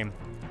better name.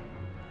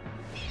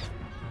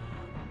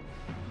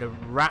 The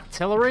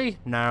Rattillery?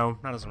 No,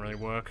 that doesn't really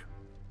work.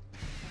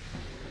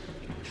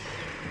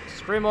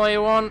 Scream all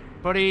you want,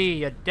 buddy.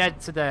 You're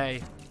dead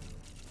today.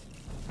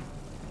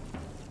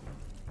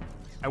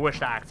 I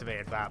wish that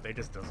activated that, but it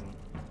just doesn't.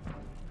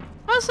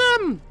 That's,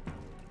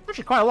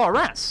 actually quite a lot of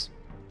rats.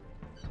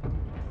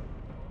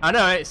 I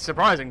know, it's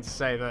surprising to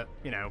say that,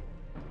 you know,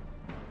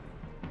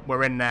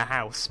 we're in their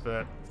house,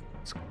 but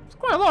it's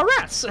quite a lot of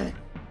rats.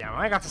 Yeah,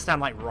 I got to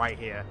stand, like, right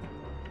here.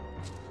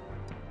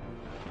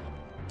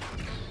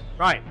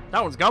 Right,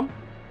 that one's gone.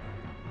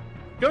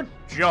 Good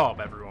job,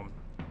 everyone.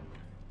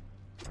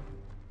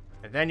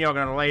 And then you're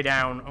going to lay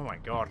down... Oh, my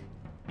God.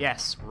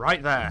 Yes,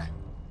 right there.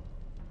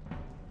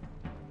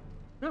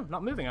 No,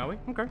 not moving, are we?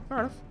 Okay, fair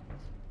enough.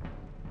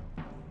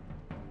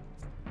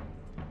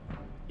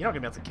 You're not going to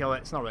be able to kill it.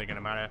 It's not really going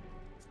to matter.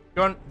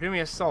 Go on, do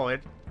me a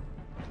solid.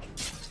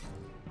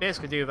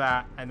 Basically do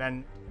that, and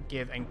then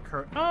give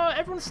encourage. Oh,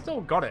 everyone's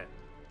still got it.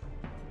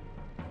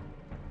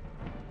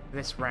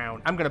 This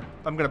round, I'm gonna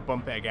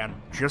bump it again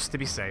just to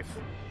be safe.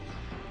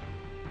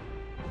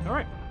 All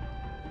right.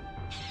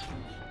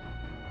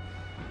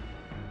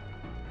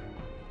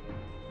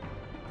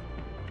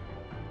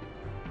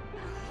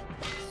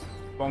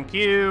 Bonk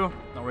you.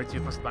 Not really too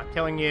fussed about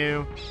killing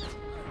you.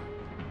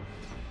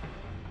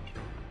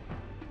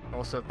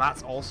 Also,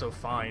 that's also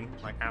fine.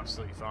 Like,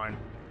 absolutely fine.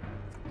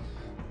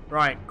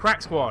 Right,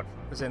 crack squad.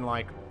 As in,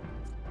 like,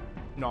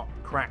 not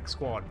crack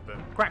squad, but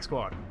crack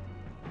squad.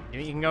 You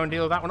think you can go and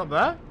deal with that one up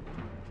there?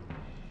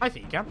 I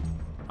think you can.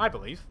 I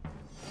believe.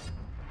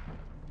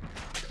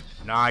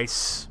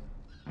 Nice.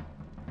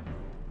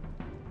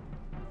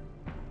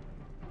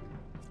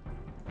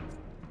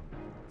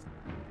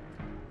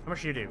 How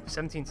much do you do?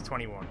 17 to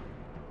 21.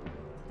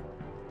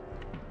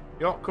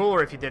 You're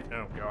cooler if you did.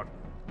 Oh god.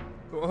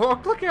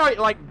 Oh, look how it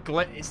like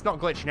it's not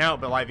glitching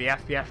out, but like the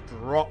FPS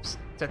drops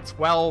to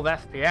 12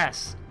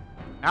 FPS.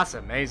 That's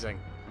amazing.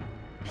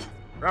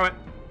 Throw it.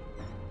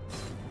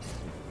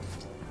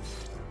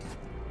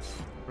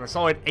 From a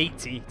solid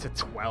 80 to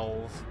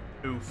 12.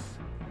 Oof.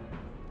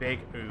 Big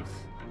oof.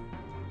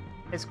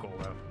 It's cool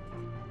though.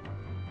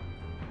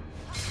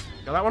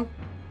 Got that one?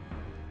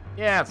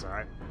 Yeah, that's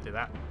alright. Do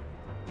that.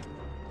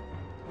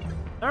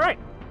 Alright.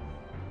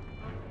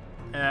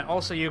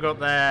 Also, you got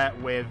there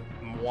with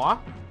moi.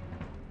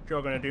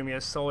 You're going to do me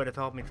a solid to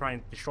help me try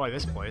and destroy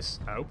this place.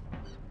 Oh.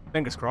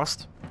 Fingers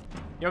crossed.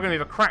 You're going to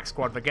be the crack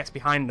squad that gets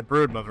behind the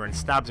broodmother and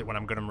stabs it when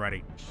I'm good and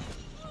ready.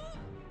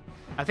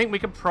 I think we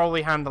can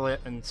probably handle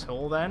it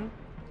until then.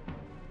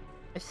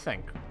 I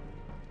think.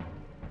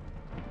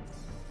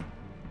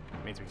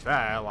 I mean, to be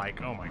fair,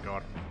 like, oh my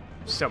god.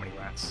 So many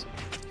rats.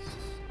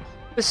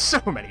 There's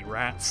so many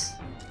rats.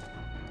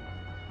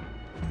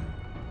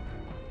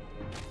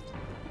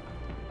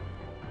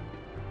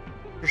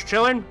 Just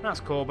chilling? That's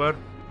cool, bud.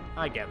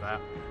 I get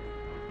that.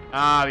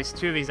 Ah, there's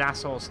two of these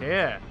assholes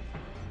here.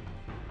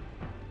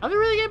 Are they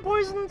really getting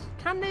poisoned?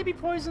 Can they be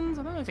poisoned?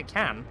 I don't know if it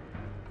can.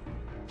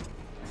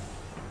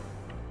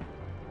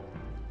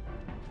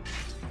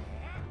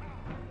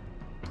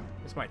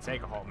 This might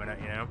take a hot minute,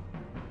 you know?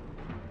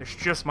 This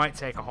just might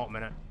take a hot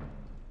minute.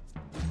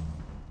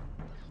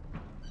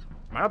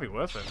 Might not be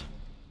worth it.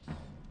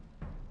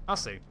 I'll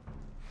see.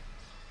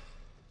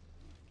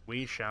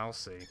 We shall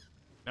see.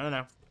 No, no,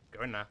 no.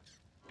 Go in there.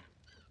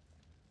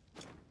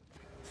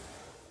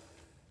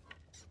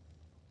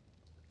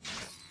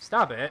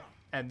 Stab it,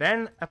 and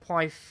then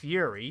apply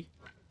Fury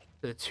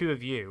to the two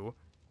of you.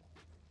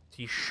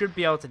 So you should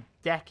be able to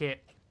deck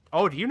it.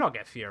 Oh, do you not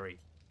get Fury?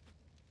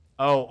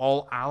 Oh,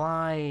 all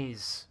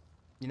allies.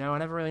 You know, I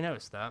never really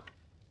noticed that.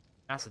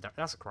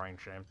 That's a crying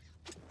shame.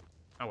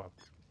 Oh well.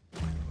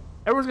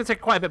 Everyone's going to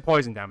take quite a bit of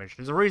poison damage.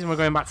 There's a reason we're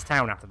going back to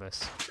town after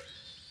this.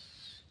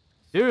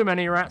 Too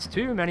many rats,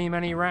 too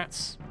many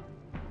rats.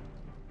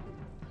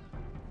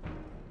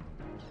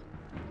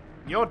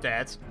 You're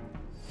dead.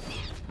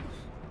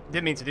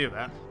 Didn't mean to do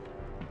that.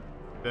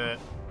 But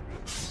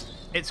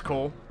it's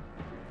cool.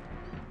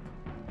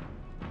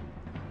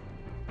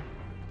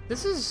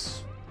 This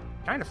is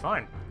kind of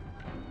fine.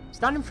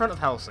 Stand in front of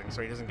Helsing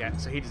so he doesn't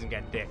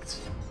get dicked.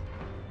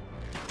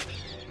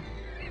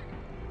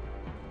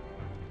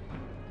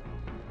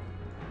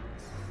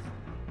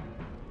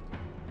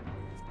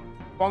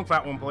 Bonk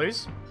that one,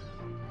 please.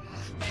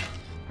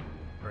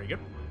 Very good.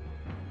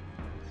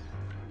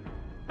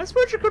 I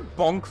suppose you could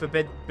bonk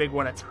the big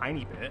one a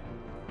tiny bit.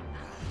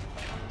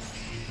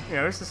 You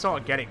know, just to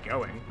sort of get it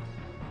going.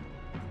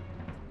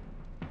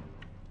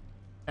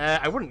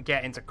 I wouldn't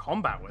get into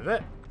combat with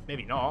it.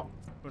 Maybe not.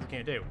 What can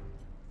you do?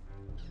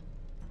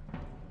 I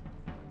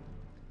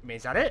mean,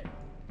 is that it?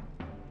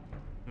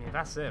 I mean,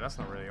 that's it. That's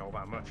not really all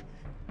that much.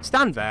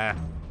 Stand there.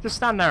 Just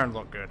stand there and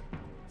look good.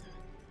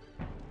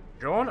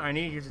 John, I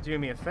need you to do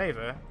me a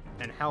favor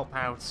and help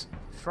out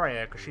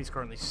Freya, because she's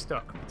currently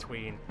stuck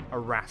between a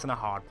rat and a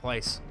hard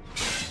place.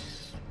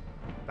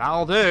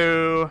 That'll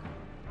do.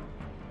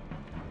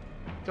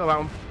 Kill that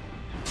one.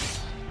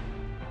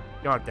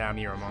 God damn,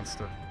 you're a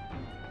monster.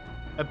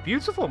 A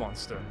beautiful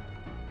monster.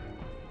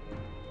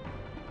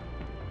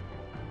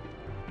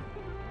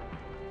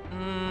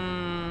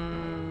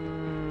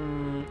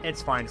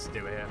 It's fine to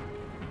do it here.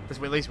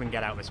 Because at least we can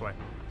get out this way.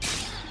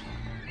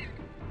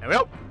 There we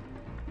go.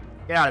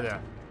 Get out of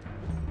there.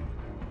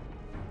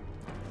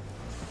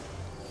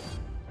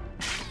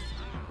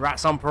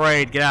 Rats on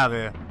parade, get out of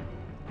there.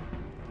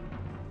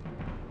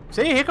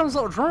 See, here comes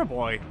little drummer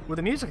boy with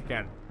the music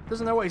again.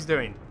 Doesn't know what he's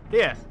doing.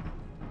 Yeah.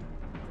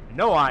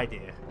 No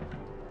idea.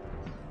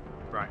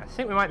 Right, I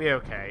think we might be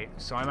okay,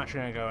 so I'm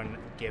actually going to go and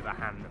give a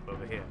hand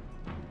over here.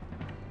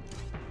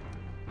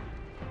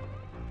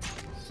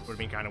 Would have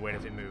been kind of weird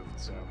if it moved,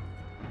 so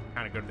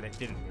kind of good that it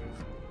didn't move.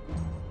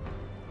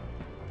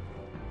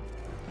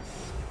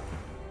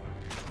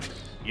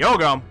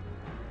 Yogum!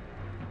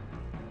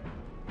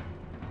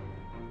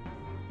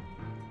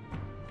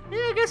 Yeah,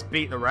 I guess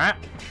beat the rat.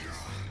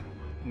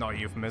 Not a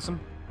euphemism.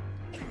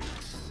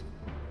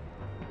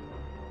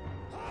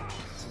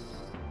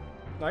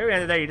 No, at the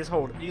end of the day, you're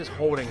just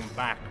holding them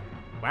back.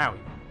 Wow.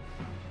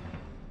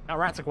 That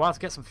rat took a while to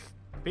get some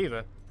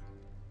fever.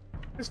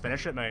 Just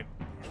finish it, mate.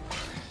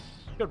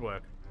 Good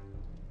work.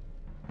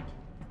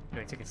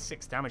 You're taking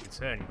 6 damage a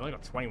turn. You've only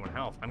got 21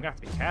 health. I'm gonna have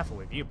to be careful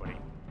with you, buddy.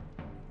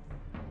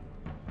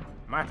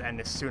 I might have to end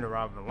this sooner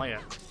rather than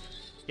later.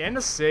 Get in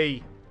the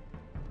sea.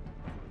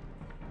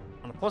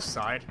 On the plus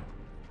side,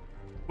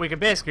 we can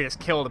basically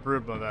just kill the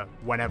broodmother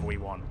whenever we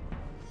want.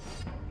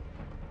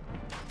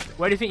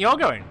 Where do you think you're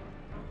going?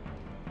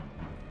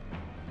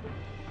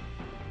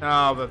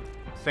 Oh, the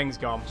thing's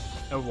gone.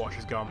 Overwatch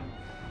is gone.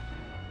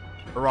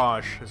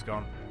 Barrage is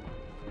gone.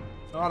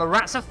 Oh, the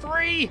rats are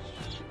free!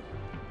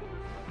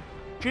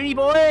 Genie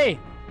boy!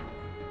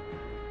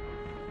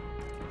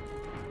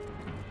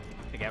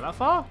 Can it get that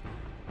far?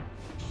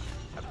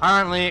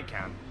 Apparently it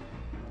can.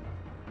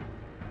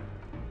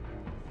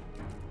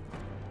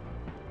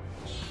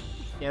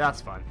 Yeah, that's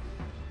fine.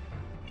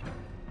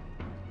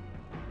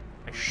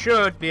 I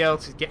should be able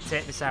to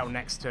take this out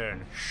next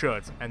turn.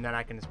 Should, and then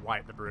I can just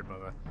wipe the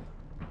broodmother.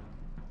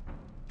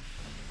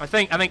 I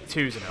think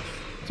 2's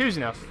enough. 2's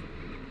enough.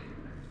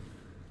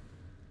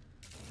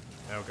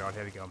 Oh god,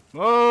 here we go.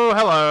 Oh,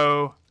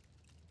 hello.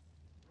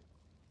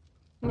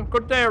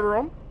 Good day,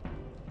 everyone.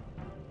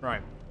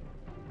 Right.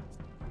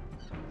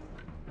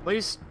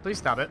 Please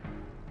stab it.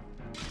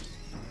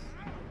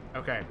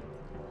 Okay.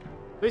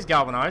 Please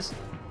galvanize.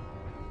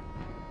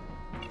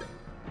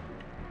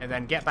 And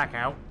then get back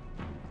out.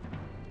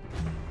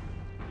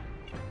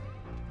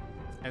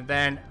 And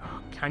then,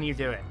 oh, can you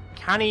do it?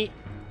 Can he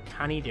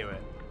do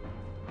it?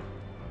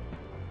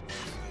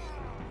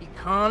 He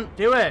can't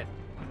do it.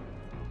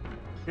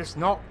 Just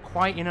not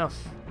quite enough.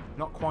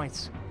 Not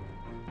quite.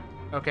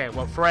 Okay,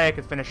 well, Freya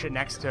could finish it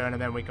next turn,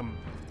 and then we can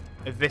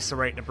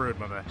eviscerate the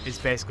broodmother, is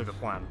basically the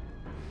plan.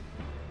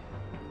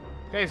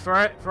 Okay,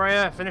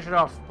 Freya, finish it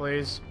off,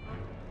 please.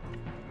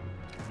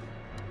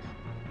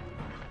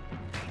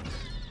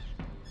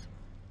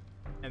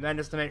 And then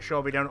just to make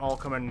sure we don't all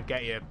come and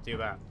get you, do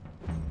that.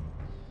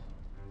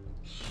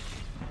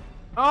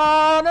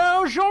 Oh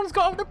no, Jean's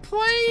got the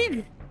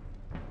plague!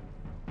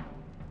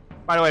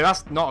 By the way,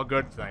 that's not a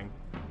good thing.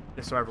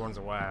 Just so everyone's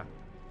aware.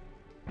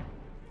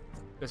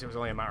 Because it was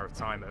only a matter of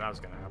time that was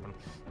going to happen.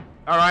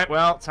 Alright,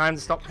 well, time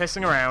to stop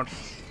pissing around.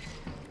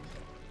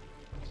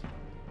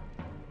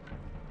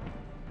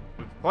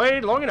 We've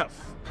played long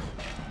enough.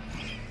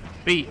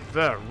 Beat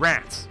the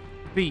rat.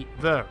 Beat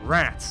the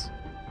rat.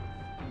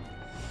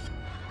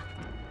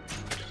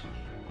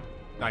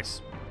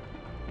 Nice.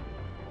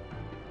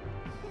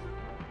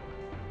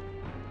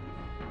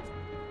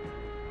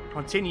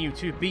 Continue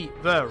to beat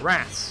the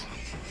rat.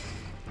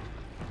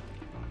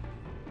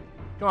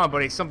 Come on,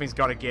 buddy. Something's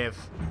got to give.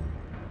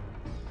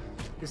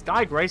 Just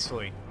die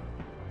gracefully.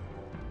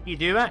 Can you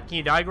do that? Can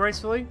you die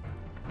gracefully?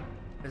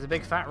 There's a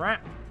big fat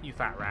rat. You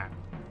fat rat.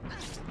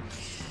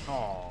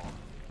 Aww.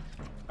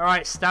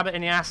 Alright, stab it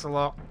in the ass a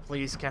lot.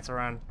 Please,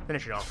 Keteran.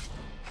 Finish it off.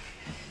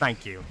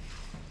 Thank you.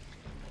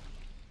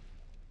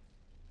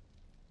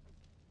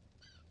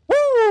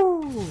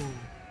 Woo!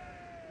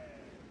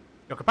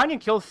 Your companion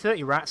killed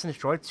 30 rats and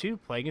destroyed 2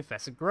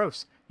 plague-infested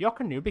growths. Your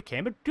canoe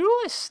became a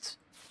duelist.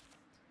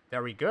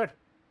 Very good.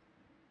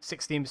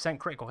 16%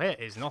 critical hit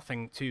is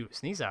nothing to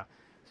sneeze at.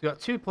 So we got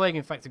 2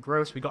 plague-infected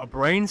growths. We got a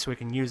brain, so we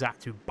can use that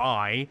to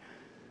buy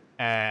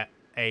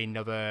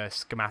another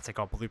schematic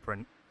or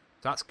blueprint.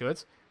 So that's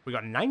good. We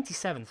got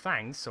 97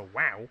 fangs, so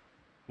wow.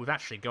 We've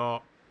actually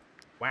got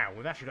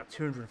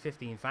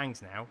 215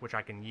 fangs now, which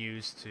I can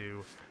use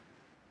to...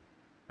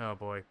 Oh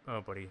boy,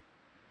 oh buddy.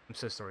 I'm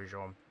so sorry,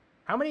 Jean.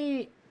 How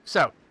many...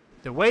 So,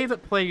 the way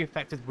that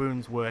plague-infected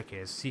wounds work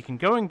is, so you can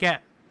go and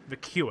get the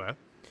cure,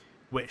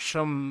 which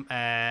some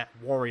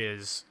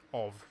warriors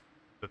of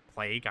the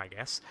plague, I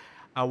guess,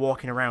 are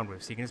walking around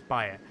with, so you can just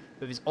buy it.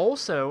 But there's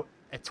also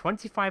a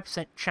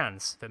 25%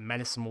 chance that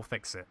medicine will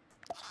fix it.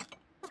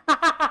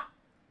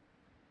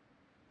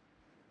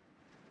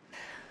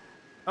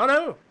 Oh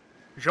no!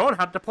 Jean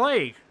had the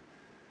plague!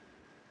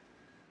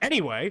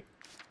 Anyway...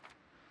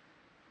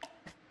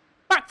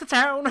 Back to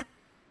town!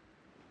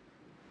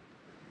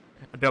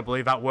 I don't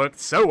believe that worked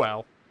so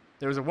well.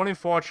 There was a 1 in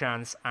 4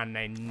 chance, and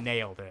they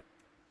nailed it.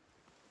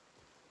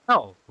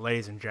 Oh,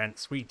 ladies and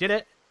gents, we did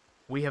it.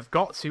 We have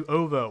got to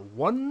over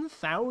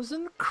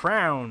 1,000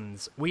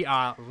 crowns. We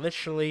are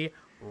literally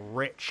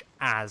rich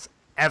as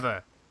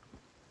ever.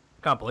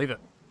 Can't believe it.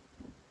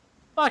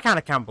 Well, I kind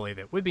of can't believe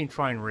it. We've been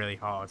trying really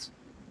hard.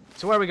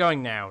 So where are we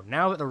going now?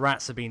 Now that the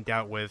rats have been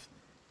dealt with,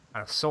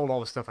 and I've sold all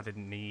the stuff I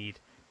didn't need,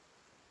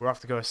 we're off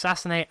to go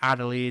assassinate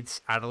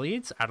Adelaide's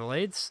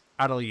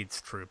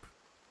troop.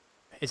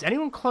 Is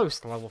anyone close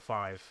to level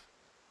 5?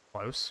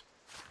 Close.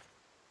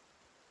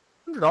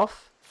 100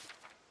 off.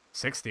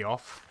 60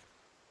 off.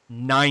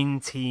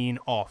 19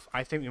 off.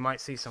 I think we might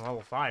see some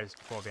level 5s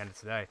before the end of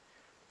today.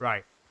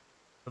 Right.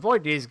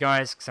 Avoid these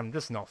guys, because I'm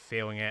just not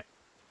feeling it.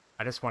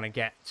 I just want to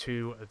get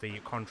to the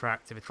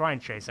contract. If they try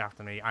and chase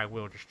after me, I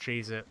will just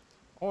cheese it.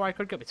 Or I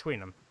could get between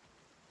them.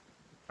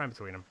 Try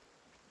between them.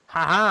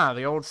 Haha,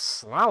 the old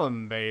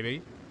slalom, baby.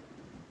 You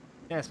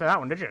didn't expect that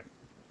one, did you?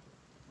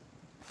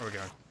 Where are we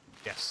going?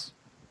 Yes.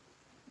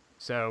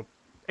 So,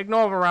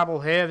 ignore the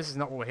rabble here. This is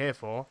not what we're here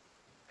for.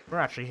 We're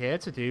actually here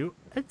to do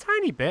a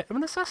tiny bit of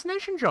an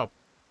assassination job.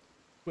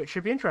 Which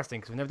should be interesting,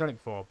 because we've never done it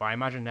before. But I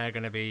imagine they're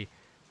going to be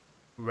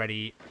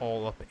ready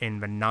all up in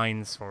the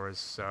 9s for us.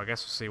 So I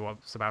guess we'll see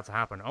what's about to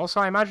happen. Also,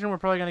 I imagine we're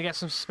probably going to get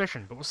some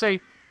suspicion. But we'll see.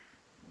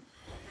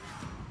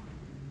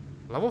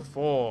 Level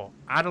 4.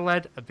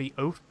 Adelaide the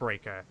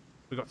Oathbreaker.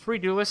 We've got 3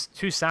 duelists,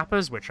 2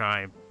 sappers, which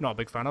I'm not a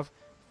big fan of.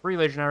 3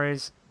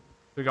 legionaries.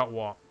 We got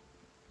what?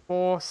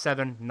 4,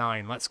 7,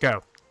 9. Let's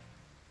go.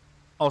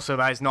 Also,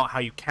 that is not how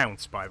you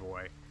count, by the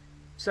way.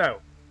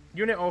 So,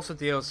 unit also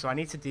deals, so I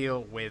need to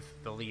deal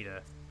with the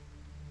leader.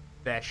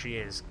 There she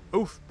is.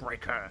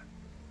 Oathbreaker.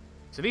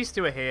 So these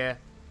 2 are here.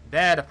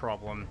 They're the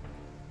problem.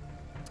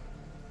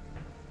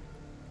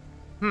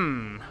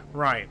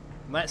 Right.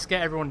 Let's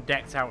get everyone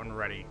decked out and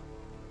ready.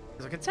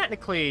 Because I could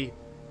technically...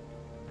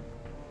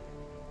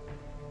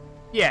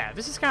 Yeah,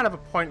 this is kind of a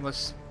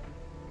pointless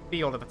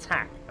field of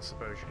attack, I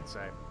suppose you could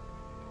say.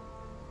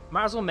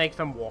 Might as well make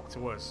them walk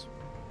to us.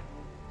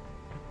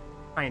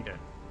 Kinda.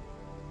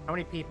 How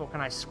many people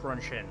can I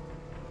scrunch in?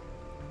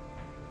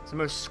 It's the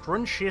most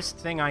scrunchiest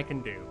thing I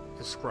can do,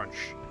 to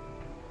scrunch.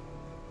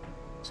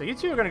 So you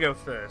 2 are going to go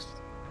first.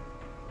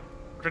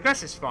 Which I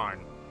guess is fine.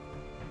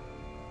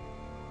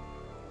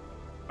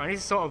 I need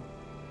to sort of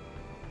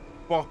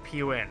bop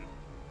you in,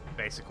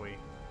 basically.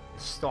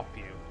 Stop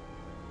you.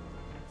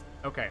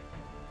 Okay.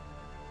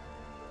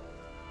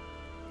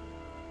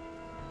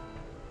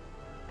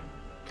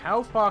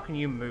 How far can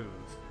you move?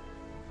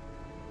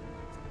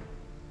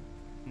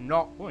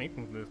 Not... Well, he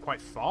can move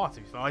quite far, to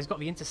be fair. Oh, he's got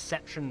the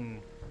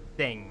interception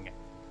thing.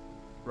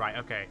 Right,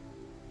 okay.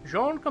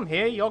 Jean, come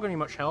here. You're going to be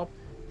much help.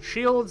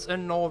 Shields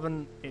and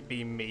Northern, it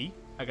be me,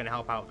 are going to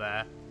help out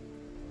there.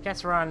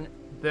 Keteran,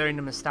 burning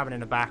them and stabbing in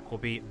the back will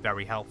be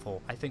very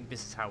helpful. I think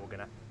this is how we're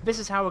going to... This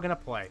is how we're going to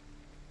play.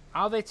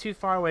 Are they too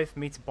far away for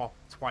me to bop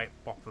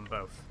them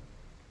both?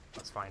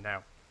 Let's find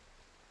out.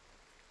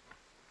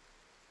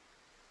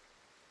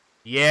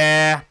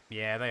 Yeah,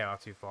 they are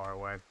too far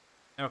away.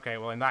 Okay,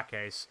 well, in that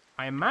case,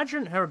 I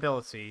imagine her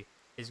ability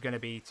is going to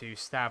be to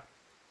stab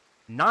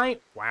 9...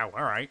 Wow,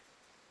 alright.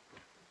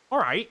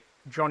 Alright,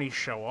 Johnny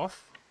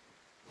show-off.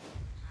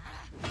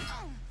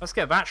 Let's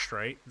get that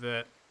straight,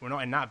 that we're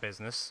not in that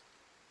business.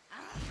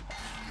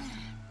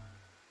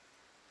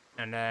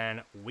 And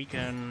then we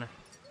can...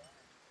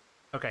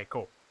 Okay,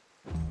 cool.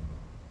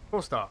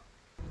 Cool start.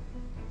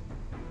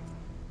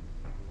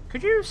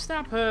 Could you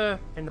stab her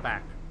in the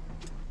back?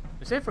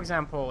 So say, for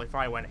example, if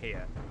I went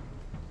here,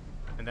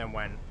 and then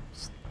went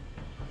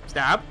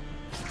stab,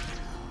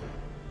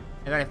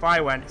 and then if I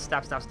went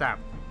stab, stab, stab.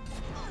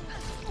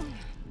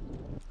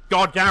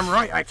 Goddamn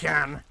right I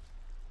can!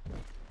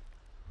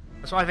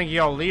 That's why I think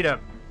you're leader,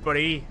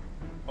 buddy.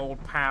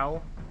 Old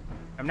pal.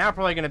 I'm now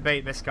probably going to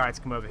bait this guy to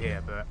come over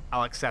here, but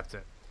I'll accept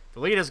it. The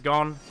leader's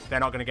gone,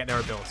 they're not going to get their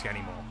ability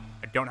anymore.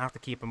 I don't have to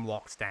keep them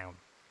locked down.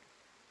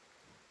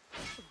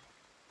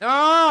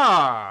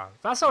 Ah!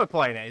 That's how we're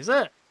playing it, is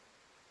it?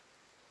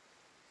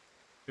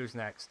 Who's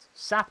next?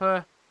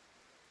 Sapper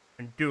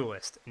and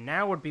Duelist.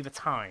 Now would be the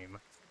time.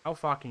 How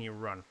far can you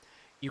run?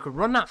 You could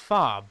run that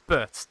far,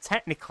 but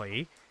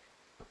technically,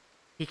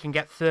 he can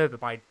get further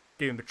by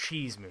doing the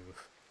cheese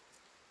move.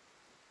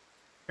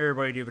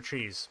 Everybody do the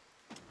cheese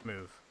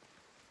move.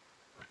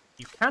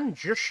 You can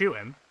just shoot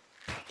him.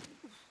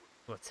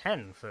 Well,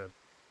 10 for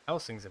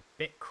Helsing's a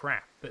bit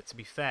crap, but to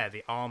be fair,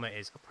 the armor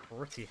is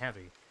pretty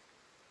heavy.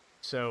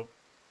 So,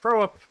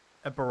 throw up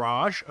a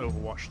barrage,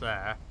 Overwatch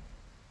there.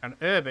 And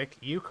Urbik,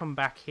 you come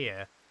back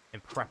here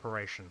in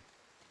preparation.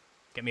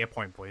 Get me a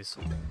point, please.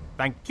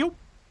 Thank you.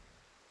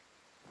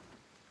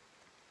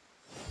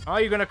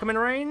 Are you going to come in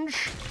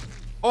range?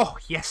 Oh,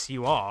 yes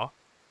you are.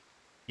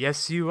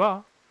 Yes you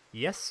are.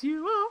 Yes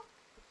you are.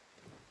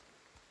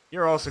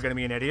 You're also going to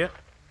be an idiot.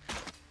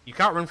 You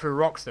can't run through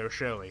rocks though,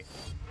 surely.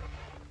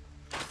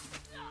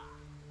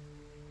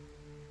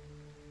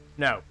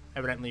 No,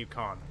 evidently you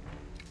can't.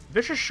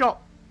 Vicious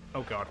shot.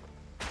 Oh god.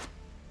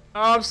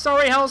 Oh, I'm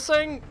sorry,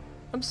 Helsing.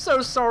 I'm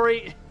so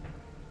sorry.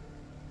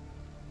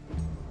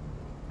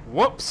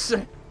 Whoops.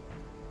 Can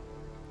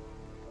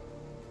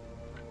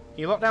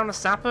you lock down the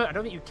sapper? I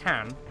don't think you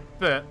can,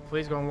 but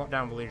please go and lock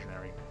down the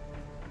legionary.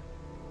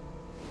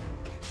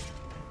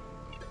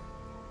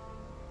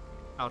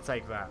 I'll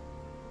take that.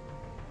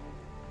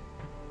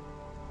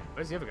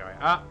 Where's the other guy?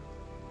 Ah.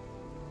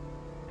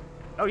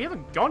 Oh, you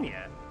haven't gone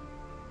yet.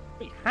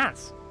 But he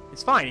has.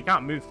 It's fine, he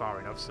can't move far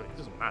enough, so it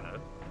doesn't matter.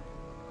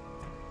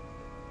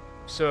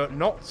 So,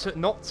 not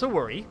to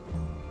worry.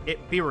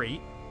 It be right.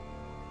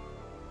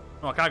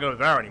 Oh, I can't go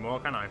there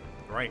anymore, can I?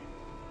 Great.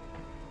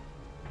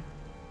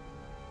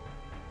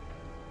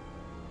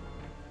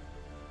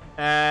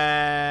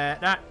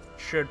 That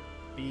should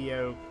be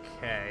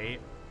okay.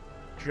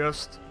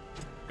 Just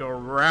go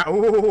around.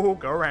 Ooh,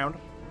 go around.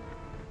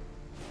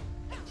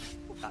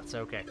 That's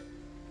okay.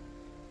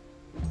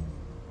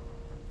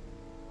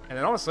 And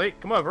then honestly,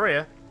 come over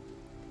here.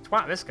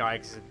 Twat this guy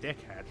because he's a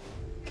dickhead.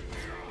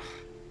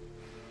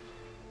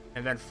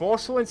 And then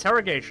forceful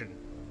interrogation.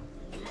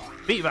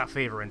 Beat that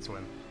fever into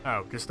him.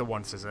 Oh, just the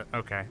once, is it?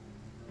 Okay.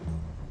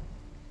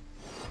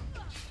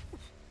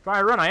 Try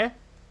a run, are you?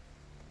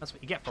 That's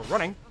what you get for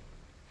running.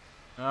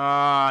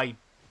 Ah,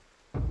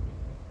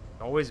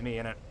 always me,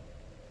 innit?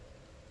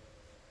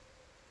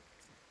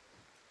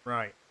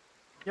 Right.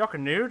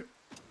 Yokanude,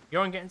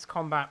 go and get into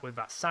combat with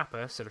that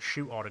sapper so the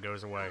shoot order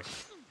goes away.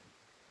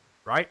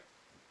 Right?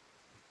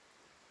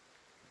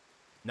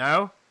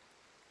 No?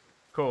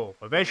 Cool.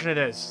 Evasion it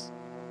is.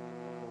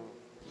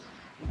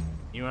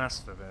 You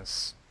asked for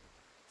this.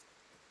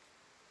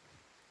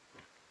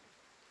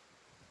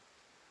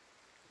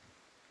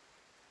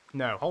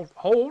 No,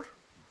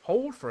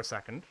 hold for a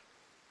second,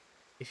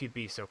 if you'd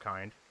be so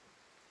kind.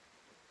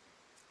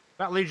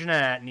 That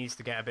Legionnaire needs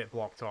to get a bit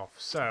blocked off,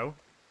 so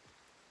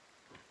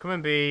come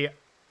and be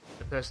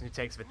the person who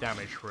takes the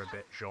damage for a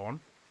bit,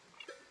 Jean.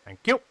 Thank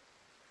you.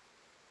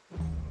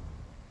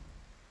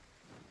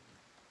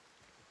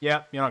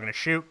 Yeah, you're not going to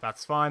shoot,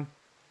 that's fine.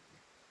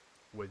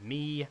 With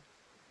me,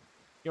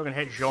 you're going to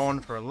hit Jean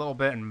for a little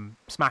bit and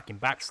smack him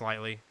back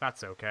slightly,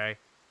 that's okay.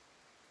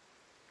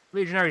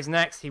 Legionnary's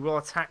next. He will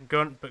attack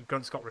Gunt, but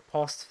Gunt's got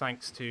riposte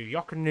thanks to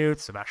Yokanude,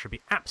 so that should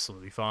be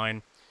absolutely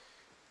fine.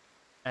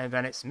 And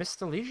then it's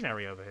Mr.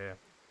 Legionary over here.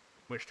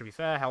 Which, to be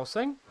fair,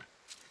 Helsing,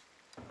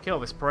 kill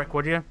this prick,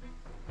 would you?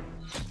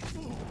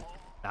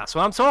 That's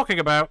what I'm talking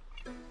about.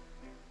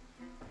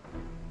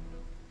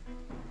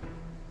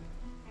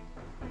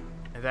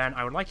 And then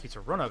I would like you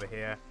to run over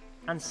here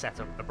and set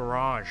up a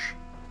barrage.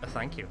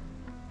 Thank you.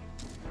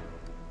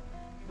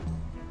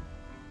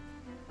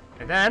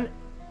 And then,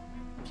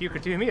 if you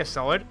could do me a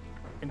solid,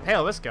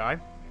 impale this guy.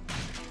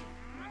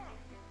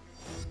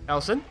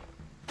 Elson.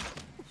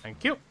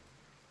 Thank you.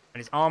 And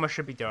his armor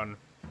should be done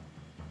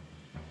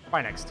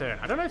by next turn.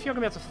 I don't know if you're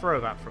going to be able to throw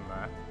that from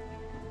there.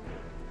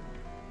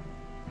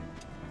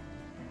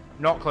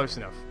 Not close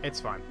enough.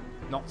 It's fine.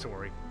 Not to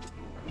worry.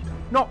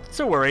 Not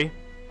to worry.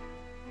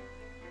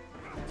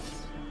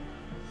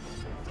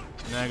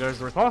 And there goes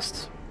the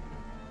riposte.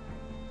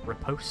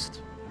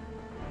 Riposte.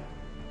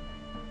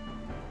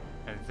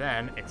 And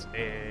then it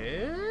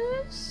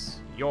is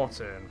your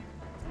turn.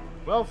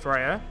 Well,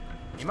 Freya,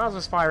 you might as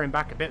well fire him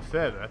back a bit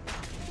further,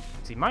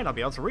 because he might not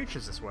be able to reach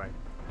us this way.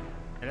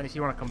 And then if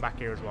you want to come back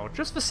here as well,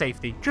 just for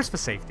safety, just for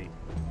safety.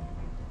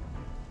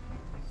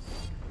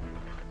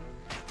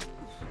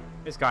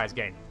 This guy's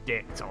getting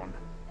dicked on.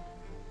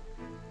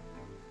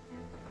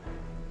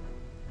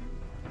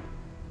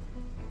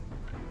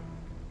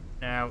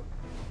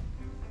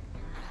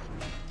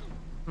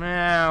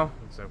 Now,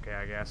 it's okay,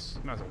 I guess.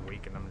 Might as well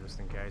weaken them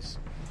just in case.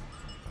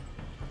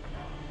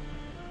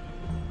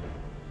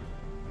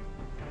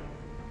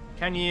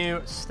 Can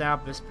you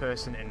stab this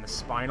person in the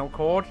spinal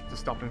cord to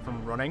stop him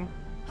from running?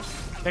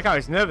 Take out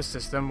his nervous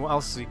system. What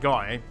else has he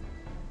got, eh?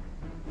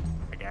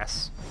 I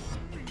guess.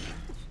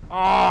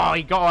 Oh,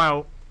 he got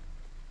out.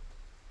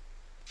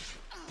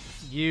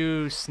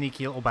 You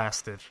sneaky little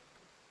bastard.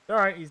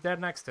 Alright, he's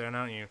dead next turn,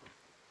 aren't you?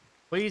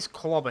 Please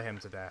clobber him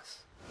to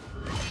death.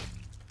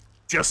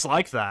 Just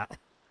like that.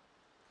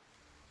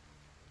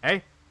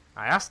 Hey,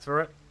 I asked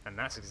for it, and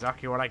that's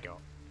exactly what I got.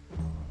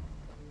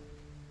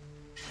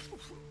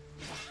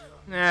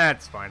 Nah,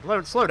 it's fine.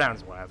 Slow down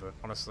is whatever,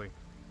 honestly.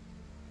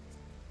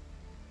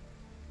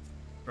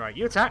 Right,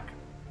 you attack.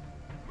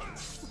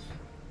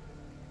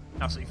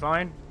 Absolutely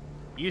fine.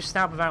 You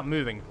stab without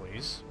moving,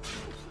 please.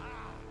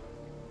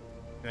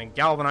 And then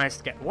galvanize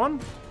to get one.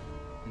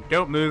 And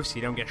don't move so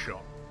you don't get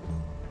shot.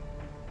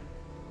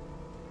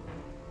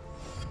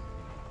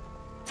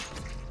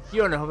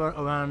 You on the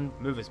other hand,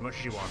 move as much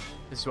as you want.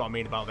 This is what I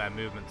mean about their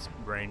movement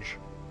range.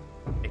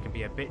 They can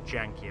be a bit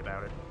janky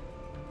about it.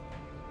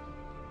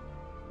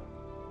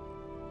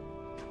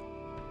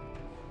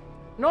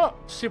 Not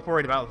super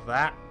worried about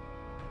that.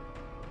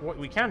 What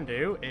we can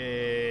do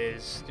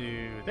is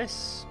do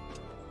this.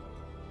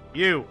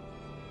 You!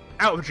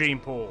 Out of the gene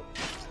pool!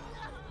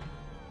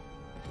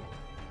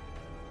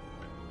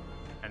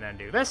 And then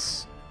do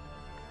this.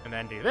 And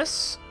then do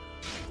this.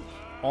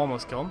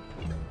 Almost kill him.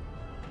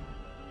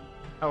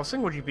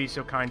 Helsing, would you be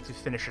so kind to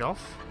finish it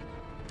off?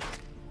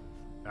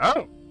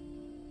 Oh!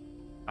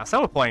 That's how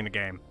we're playing the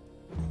game.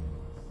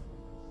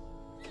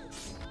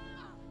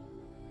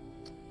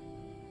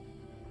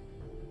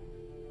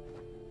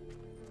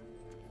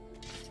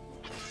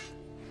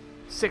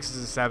 Sixes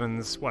and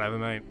sevens, whatever,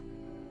 mate.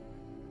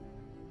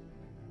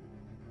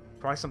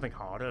 Try something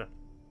harder.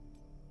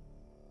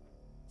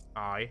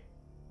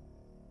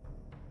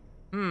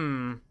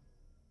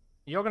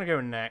 You're gonna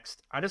go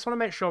next. I just want to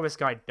make sure this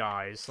guy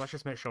dies. Let's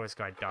just make sure this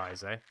guy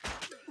dies, eh?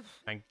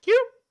 Thank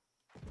you!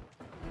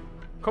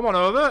 Come on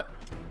over!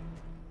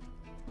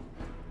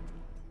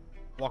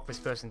 Lock this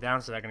person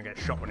down so they're gonna get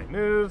shot when they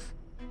move.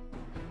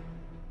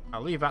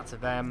 I'll leave that to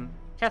them.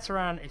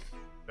 Keteran, if...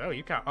 Oh,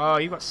 you can't... Oh,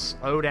 you got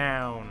slow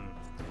down.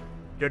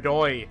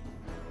 Dodoy.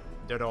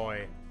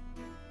 Dodoy.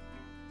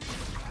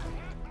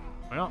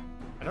 Well,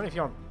 I don't know if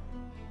you're...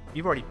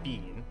 You've already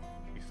been,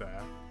 to be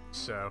fair.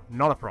 So,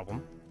 not a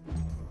problem.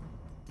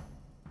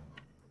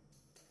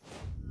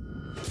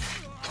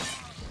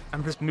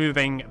 I'm just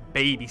moving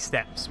baby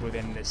steps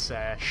within this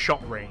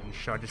shot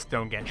range, so I just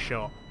don't get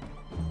shot.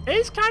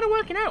 It's kind of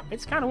working out.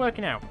 It's kind of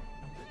working out.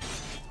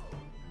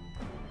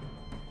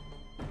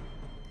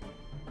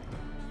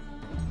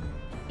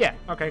 Yeah,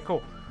 okay,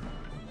 cool.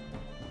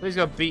 Please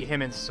go beat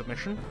him into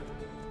submission.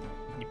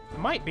 You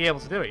might be able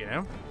to do it, you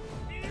know?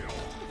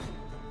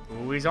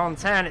 Ooh, he's on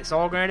 10. It's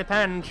all going to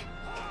depend.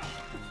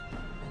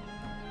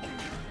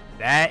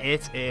 There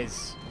it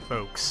is,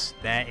 folks.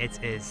 There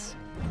it is.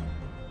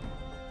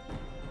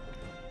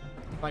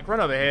 Like,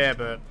 run over here,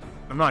 but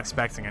I'm not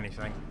expecting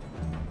anything.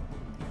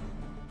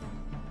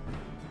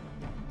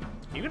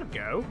 You gonna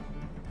go?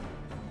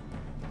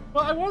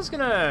 Well, I was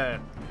gonna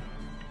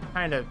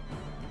kind of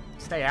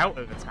stay out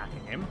of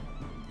attacking him.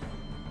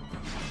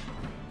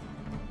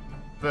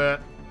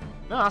 But,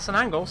 no, that's an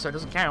angle, so it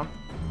doesn't count.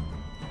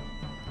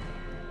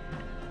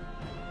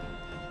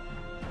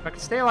 If I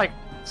could stay, like,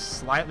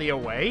 slightly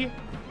away,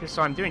 just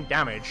so I'm doing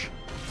damage,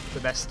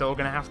 but they're still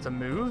gonna have to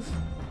move,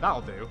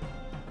 that'll do.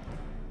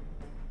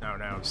 Oh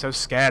no, I'm so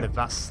scared of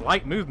that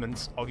slight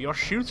movement of your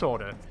shoot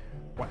order.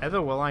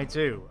 Whatever will I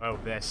do? Oh,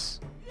 this.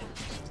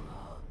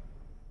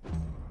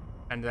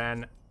 And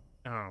then...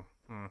 Oh,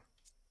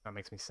 that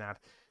makes me sad.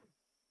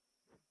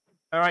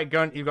 Alright,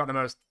 Gun, you've got the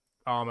most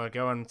armor.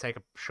 Go and take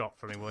a shot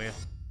for me, will you?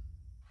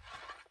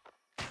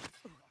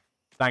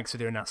 Thanks for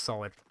doing that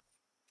solid.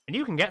 And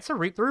you can get to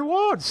reap the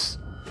rewards!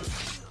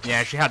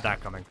 Yeah, she had that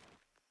coming.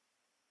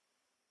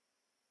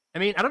 I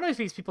mean, I don't know if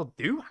these people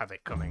do have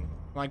it coming.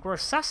 Like, we're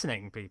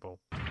assassinating people.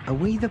 Are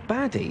we the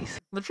baddies?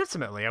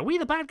 Legitimately, are we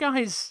the bad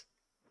guys?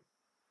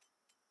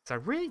 I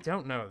really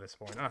don't know at this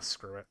point. Ah,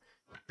 screw it.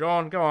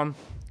 John, go on.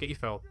 Get your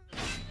fill.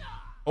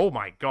 Oh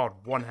my god,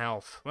 1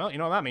 health. Well, you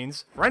know what that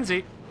means.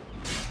 Frenzy!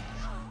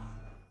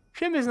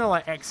 Shim isn't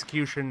like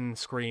execution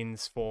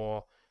screens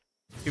for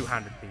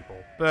two-handed people.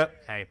 But,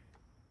 hey,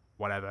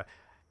 whatever.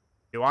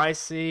 Do I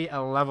see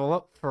a level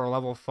up for a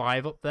level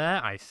 5 up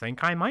there? I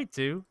think I might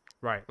do.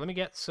 Right, let me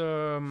get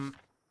some...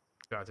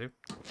 What do I do?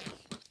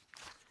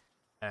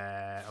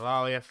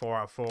 Alalia, 4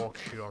 out of 4.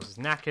 She is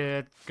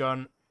knackered.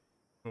 Gun.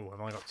 Ooh,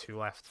 I've only got 2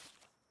 left.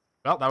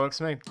 Well, that works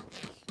for me.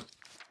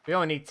 We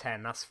only need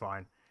 10, that's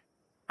fine.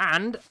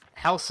 And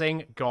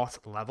Helsing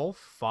got level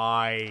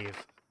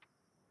 5.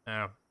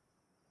 Oh.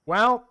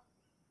 Well,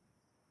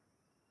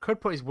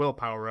 could put his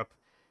willpower up.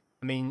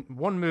 I mean,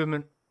 1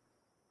 movement...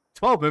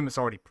 12 movement's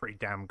already pretty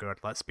damn good,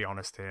 let's be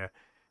honest here.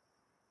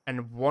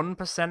 And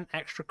 1%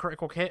 extra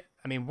critical hit?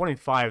 I mean, 1 in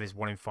 5 is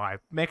 1 in 5.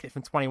 Making it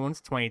from 21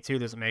 to 22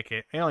 doesn't make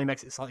it. It only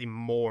makes it slightly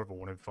more of a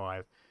 1 in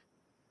 5.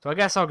 So I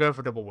guess I'll go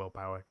for double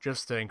willpower,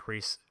 just to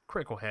increase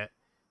critical hit.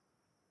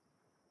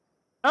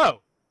 Oh!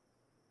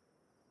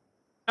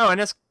 Oh, and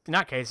in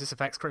that case, this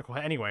affects critical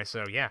hit anyway,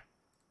 so yeah.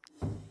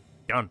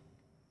 Done.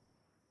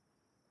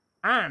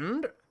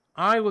 And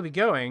I will be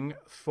going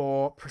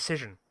for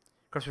precision.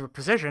 Because with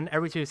precision,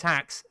 every 2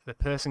 attacks, the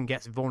person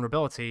gets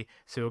vulnerability,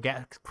 so you'll get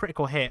a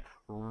critical hit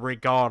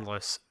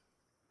regardless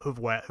of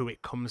who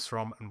it comes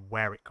from and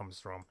where it comes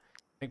from.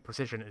 I think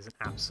precision is an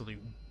absolute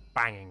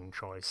banging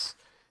choice.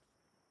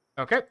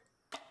 Okay.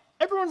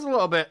 Everyone's a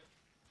little bit...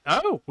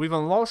 Oh, we've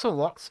also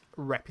unlocked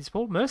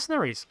reputable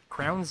mercenaries.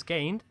 Crowns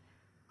gained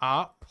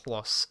are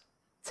plus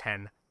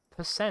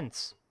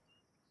 10%.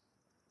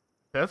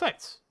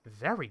 Perfect.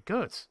 Very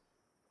good.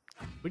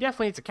 We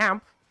definitely need to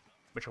camp,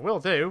 which I will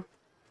do.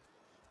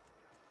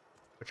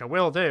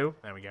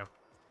 There we go. Are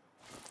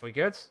we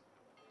good?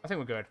 I think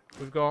we're good.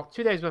 We've got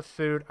 2 days worth of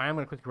food. I am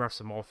going to quickly grab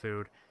some more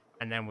food.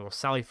 And then we'll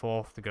sally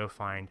forth to go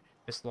find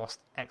this lost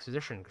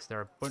exposition. Because there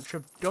are a bunch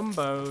of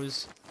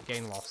dumbos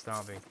getting lost,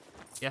 aren't they?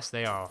 Yes,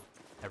 they are,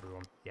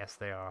 everyone. Yes,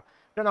 they are.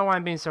 Don't know why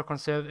I'm being so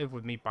conservative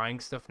with me buying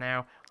stuff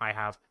now. I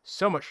have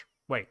so much...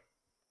 Wait.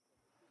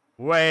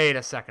 Wait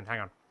a second.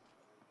 Hang on.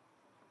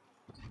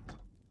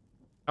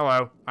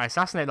 Hello. I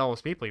assassinated all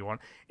those people you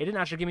want. It didn't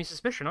actually give me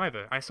suspicion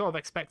either. I sort of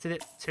expected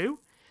it to.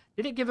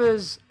 Did it give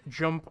us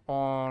jump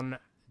on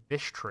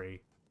this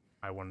tree?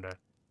 I wonder.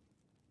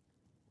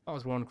 That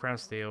was 1 crown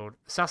stealed.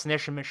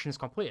 Assassination mission is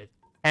completed.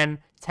 10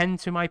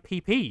 to my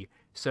PP.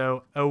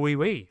 So, oh wee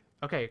wee.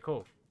 Okay,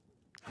 cool.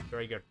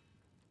 Very good.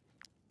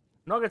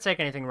 I'm not going to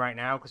take anything right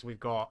now because we've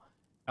got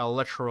a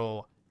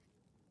literal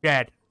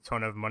shed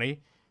ton of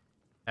money.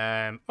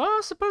 Well,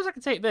 I suppose I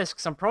could take this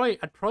because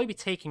I'd probably be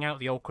taking out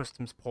the old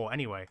customs port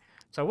anyway.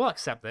 So I will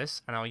accept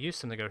this and I'll use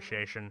some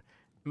negotiation.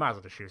 Might as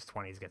well just use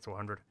 20 to get to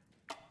 100.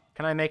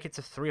 Can I make it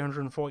to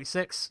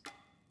 346?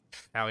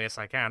 Hell yes,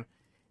 I can.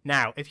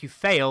 Now, if you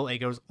fail, it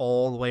goes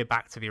all the way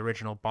back to the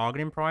original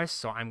bargaining price,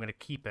 so I'm going to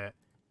keep it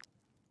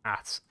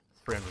at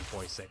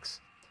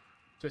 346.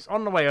 So it's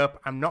on the way up.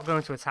 I'm not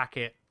going to attack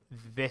it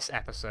this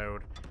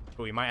episode,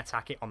 but we might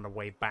attack it on the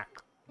way back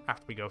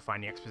after we go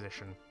find the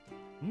exposition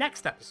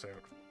next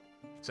episode.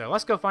 So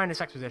let's go find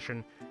this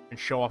exposition and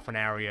show off an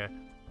area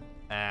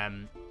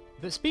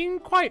that's been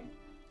quite...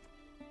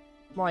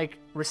 like,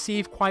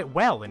 received quite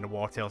well in the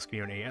Wartales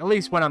community. At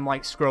least when I'm,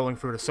 like, scrolling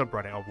through the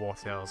subreddit of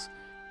Wartales,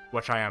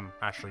 which I am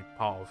actually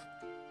part of.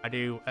 I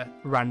do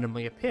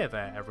randomly appear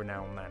there every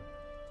now and then.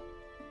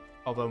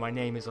 Although my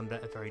name is under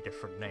a very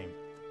different name.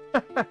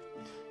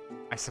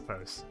 I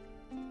suppose.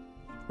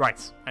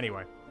 Right,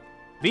 anyway.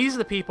 These are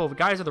the people, the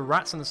guys with the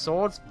rats and the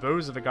swords,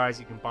 those are the guys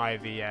you can buy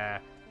the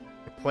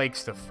plague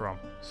stuff from.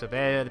 So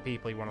they're the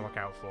people you want to look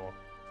out for.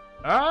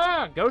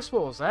 Ah, ghost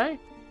wolves, eh?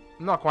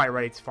 I'm not quite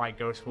ready to fight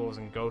ghost wolves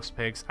and ghost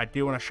pigs. I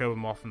do want to show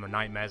them off in the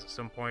nightmares at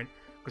some point,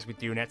 because we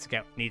do need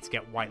to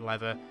get white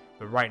leather.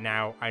 But right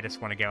now, I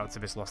just want to get up to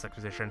this Lost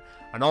Exposition.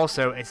 And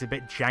also, it's a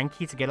bit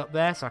janky to get up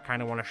there, so I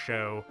kind of want to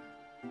show,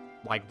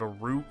 like, the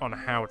route on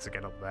how to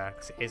get up there,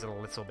 because it is a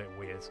little bit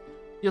weird.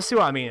 You'll see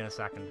what I mean in a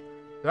second.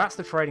 So that's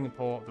the trading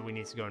port that we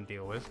need to go and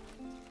deal with.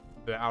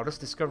 But I'll just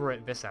discover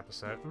it this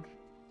episode.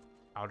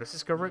 Come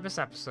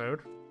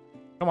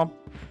on.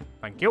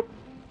 Thank you.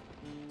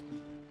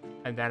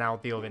 And then I'll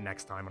deal with it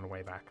next time on the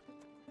way back.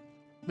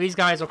 These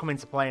guys will come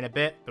into play in a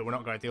bit, but we're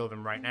not going to deal with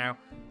them right now.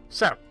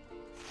 So,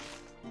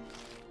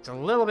 it's a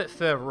little bit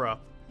further up,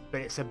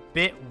 but it's a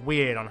bit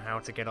weird on how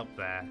to get up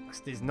there.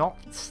 Because there's not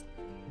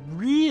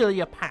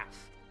really a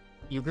path.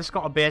 You've just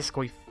got to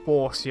basically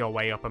force your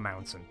way up a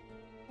mountain.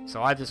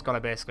 So I've just got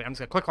to basically, I'm just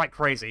going to click like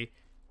crazy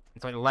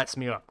until it lets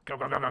me up. Go,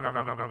 go, go, go, go,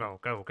 go, go, go,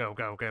 go, go,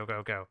 go, go,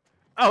 go, go.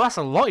 Oh, that's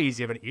a lot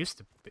easier than it used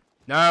to be.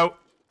 No.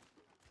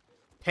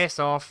 Piss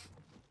off.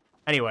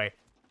 Anyway,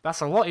 that's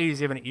a lot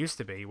easier than it used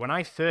to be. When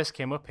I first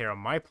came up here on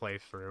my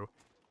playthrough,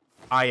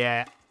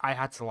 I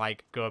had to,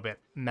 like, go a bit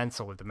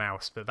mental with the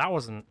mouse, but that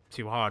wasn't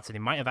too hard, so they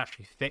might have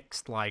actually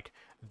fixed, like,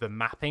 the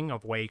mapping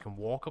of where you can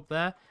walk up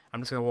there.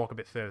 I'm just going to walk a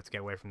bit further to get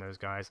away from those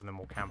guys, and then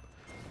we'll camp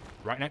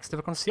right next to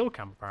the concealed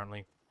camp,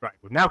 apparently. Right,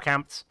 we've now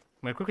camped.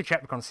 I'm going to quickly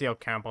check the concealed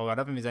camp, although I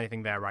don't think there's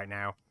anything there right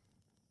now.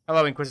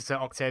 Hello, Inquisitor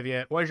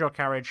Octavia. What is your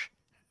carriage?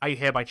 Are you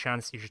here by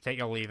chance? You should take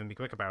your leave and be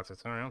quick about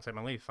it. Alright, I'll take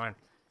my leave, fine.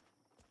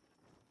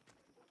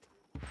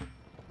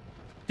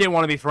 Didn't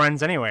want to be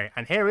friends anyway.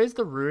 And here is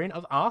the ruin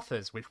of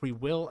Arthes, which we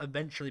will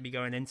eventually be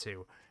going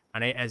into.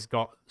 And it has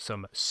got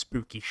some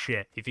spooky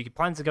shit. If you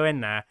plan to go in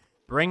there,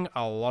 bring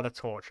a lot of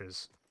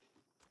torches.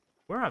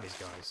 Where are these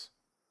guys?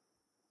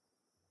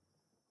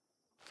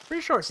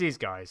 Pretty sure it's these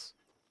guys.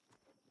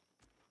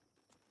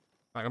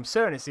 Like, I'm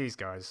certain it's these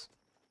guys.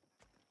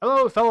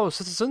 Hello, fellow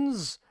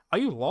citizens! Are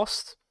you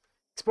lost?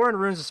 Exploring the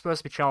ruins was supposed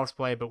to be child's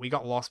play, but we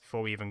got lost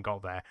before we even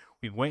got there.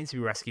 We've been waiting to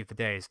be rescued for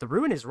days. The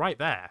ruin is right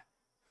there.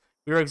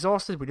 We are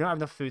exhausted, we don't have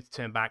enough food to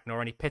turn back,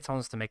 nor any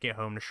pitons to make it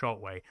home the short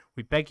way.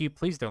 We beg you,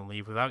 please don't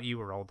leave. Without you,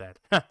 we're all dead.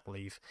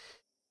 Leave.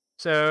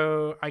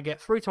 So, I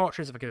get 3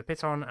 torches if I give a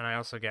piton, and I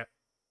also get...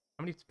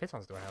 How many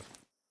pitons do I have?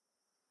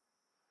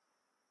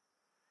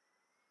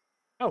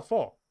 Oh,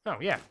 4. Oh,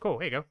 yeah, cool,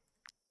 here you go.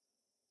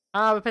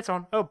 The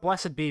piton. Oh,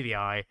 blessed be the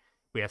eye.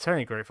 We are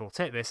eternally grateful.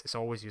 Take this, it's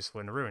always useful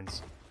in the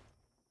ruins.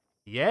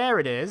 Yeah,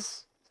 it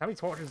is. How many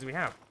torches do we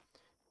have?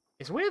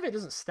 It's weird if it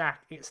doesn't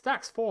stack. It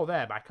stacks 4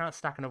 there, but I can't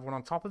stack another one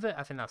on top of it.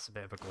 I think that's a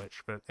bit of a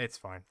glitch, but it's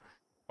fine.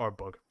 Or a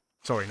bug.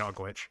 Sorry, not a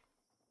glitch.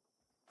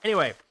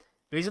 Anyway,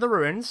 these are the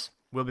ruins.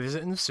 We'll be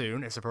visiting them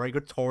soon. It's a very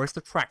good tourist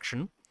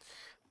attraction.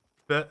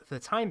 But for the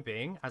time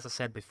being, as I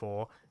said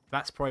before,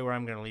 that's probably where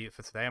I'm going to leave it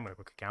for today. I'm going to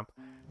quickly camp.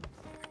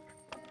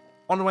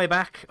 On the way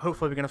back,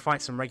 hopefully we're going to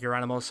fight some regular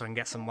animals so I can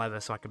get some leather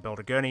so I can build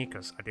a gurney,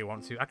 because I do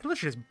want to. I can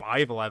literally just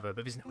buy the leather,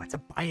 but there's nowhere to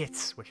buy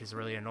it, which is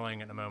really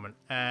annoying at the moment.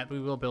 We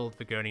will build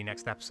the gurney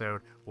next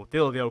episode, we'll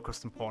deal with the old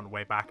custom port on the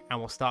way back, and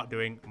we'll start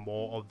doing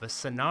more of the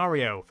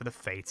scenario for the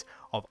fate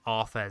of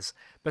Arthes.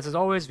 But as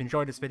always, if you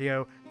enjoyed this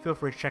video, feel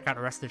free to check out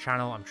the rest of the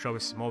channel. I'm sure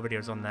there's some more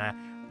videos on there,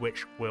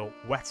 which will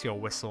wet your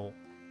whistle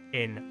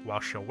in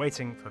whilst you're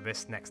waiting for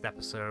this next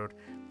episode.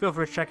 Feel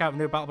free to check out the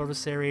new Battle Brothers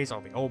series,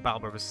 or the old Battle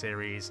Brothers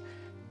series.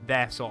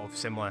 They're sort of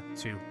similar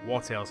to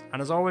Wartales.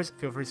 And as always,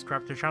 feel free to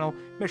subscribe to the channel.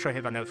 Make sure you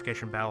hit that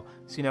notification bell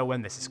so you know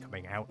when this is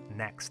coming out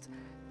next.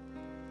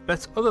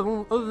 But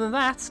other than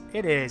that,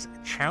 it is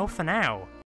ciao for now.